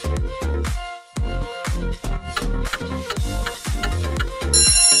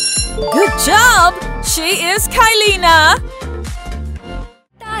 Good job! She is Kylina.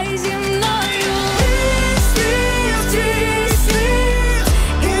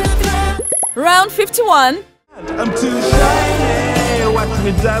 Round 51. I'm too shiny. Watch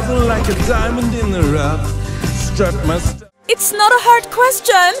me dazzle like a diamond in the rough. Strut my It's not a hard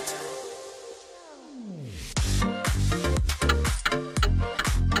question.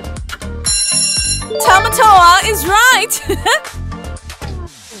 Tamatoa is right.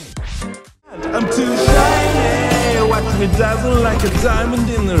 I'm too shiny. Watch me dazzle like a diamond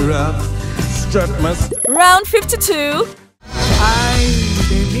in the rough. Strut my Round 52. Ay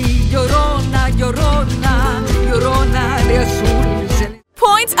de mi llorona, llorona, llorona de azul.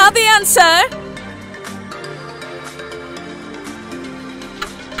 Points are the answer.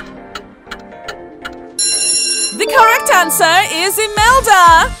 The correct answer is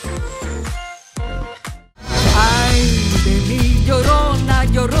Imelda. Ay de mi llorona,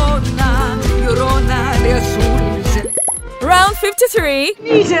 llorona, llorona de azul. Round 53.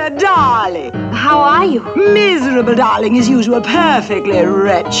 Peter, darling. How are you? Miserable, darling, as usual. Perfectly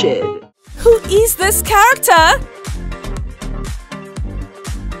wretched. Who is this character?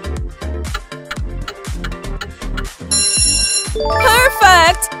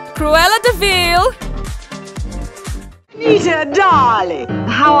 Perfect! Cruella de Vil. Peter, darling.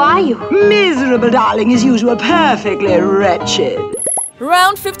 How are you? Miserable, darling, as usual. Perfectly wretched.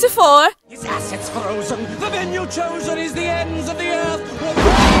 Round 54. His assets frozen. The venue chosen is the ends of the earth.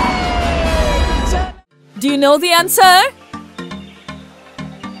 Do you know the answer?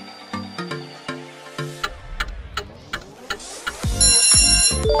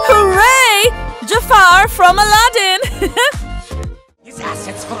 Hooray! Jafar from Aladdin. His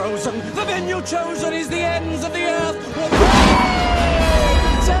assets frozen. The venue chosen is the ends of the earth.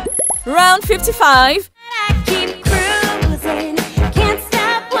 Round 55. I keep cruising. Can't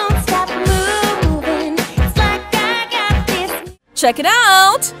stop, won't stop moving. It's like I got this. Check it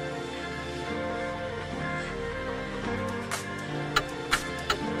out.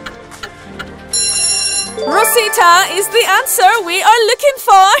 Rosita is the answer we are looking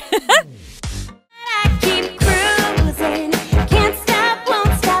for. Keep cruising, can't stop,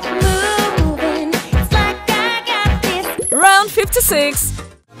 won't stop moving. It's like I got this. Round 56.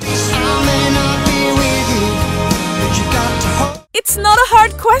 It's not a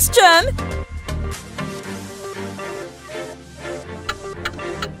hard question.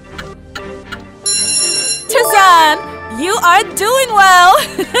 Tazan, you are doing well.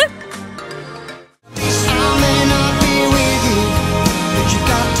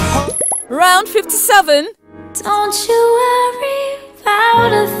 Round 57. Don't you worry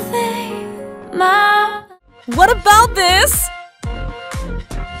about a thing, Mom. What about this?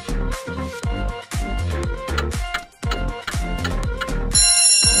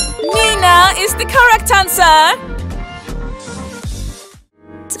 Nina is the correct answer.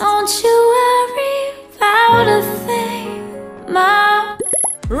 Don't you worry about a thing, Mom.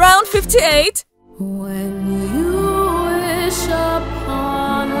 Round 58. When you wish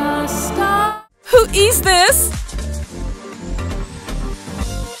upon a star. Who is this?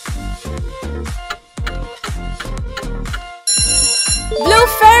 Blue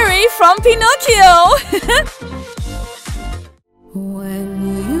Fairy from Pinocchio. When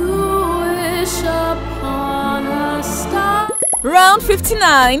you wish upon a star. Round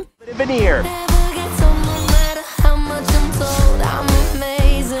 59. Veneer.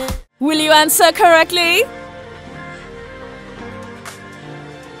 Will you answer correctly?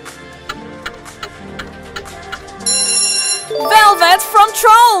 Velvet from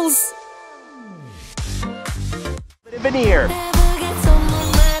Trolls. Veneer.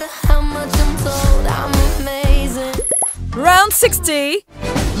 Round 60.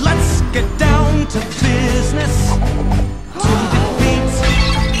 Let's get down to business. To the beat.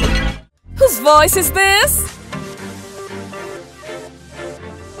 Whose voice is this?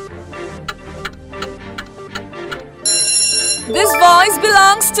 This voice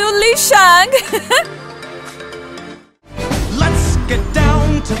belongs to Li Shang. Let's get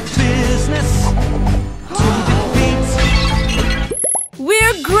down to business. To the beat.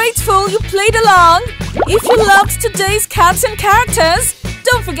 We're grateful you played along. If you loved today's cats and characters,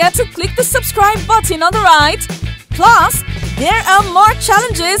 don't forget to click the subscribe button on the right. Plus, there are more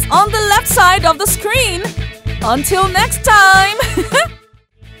challenges on the left side of the screen. Until next time!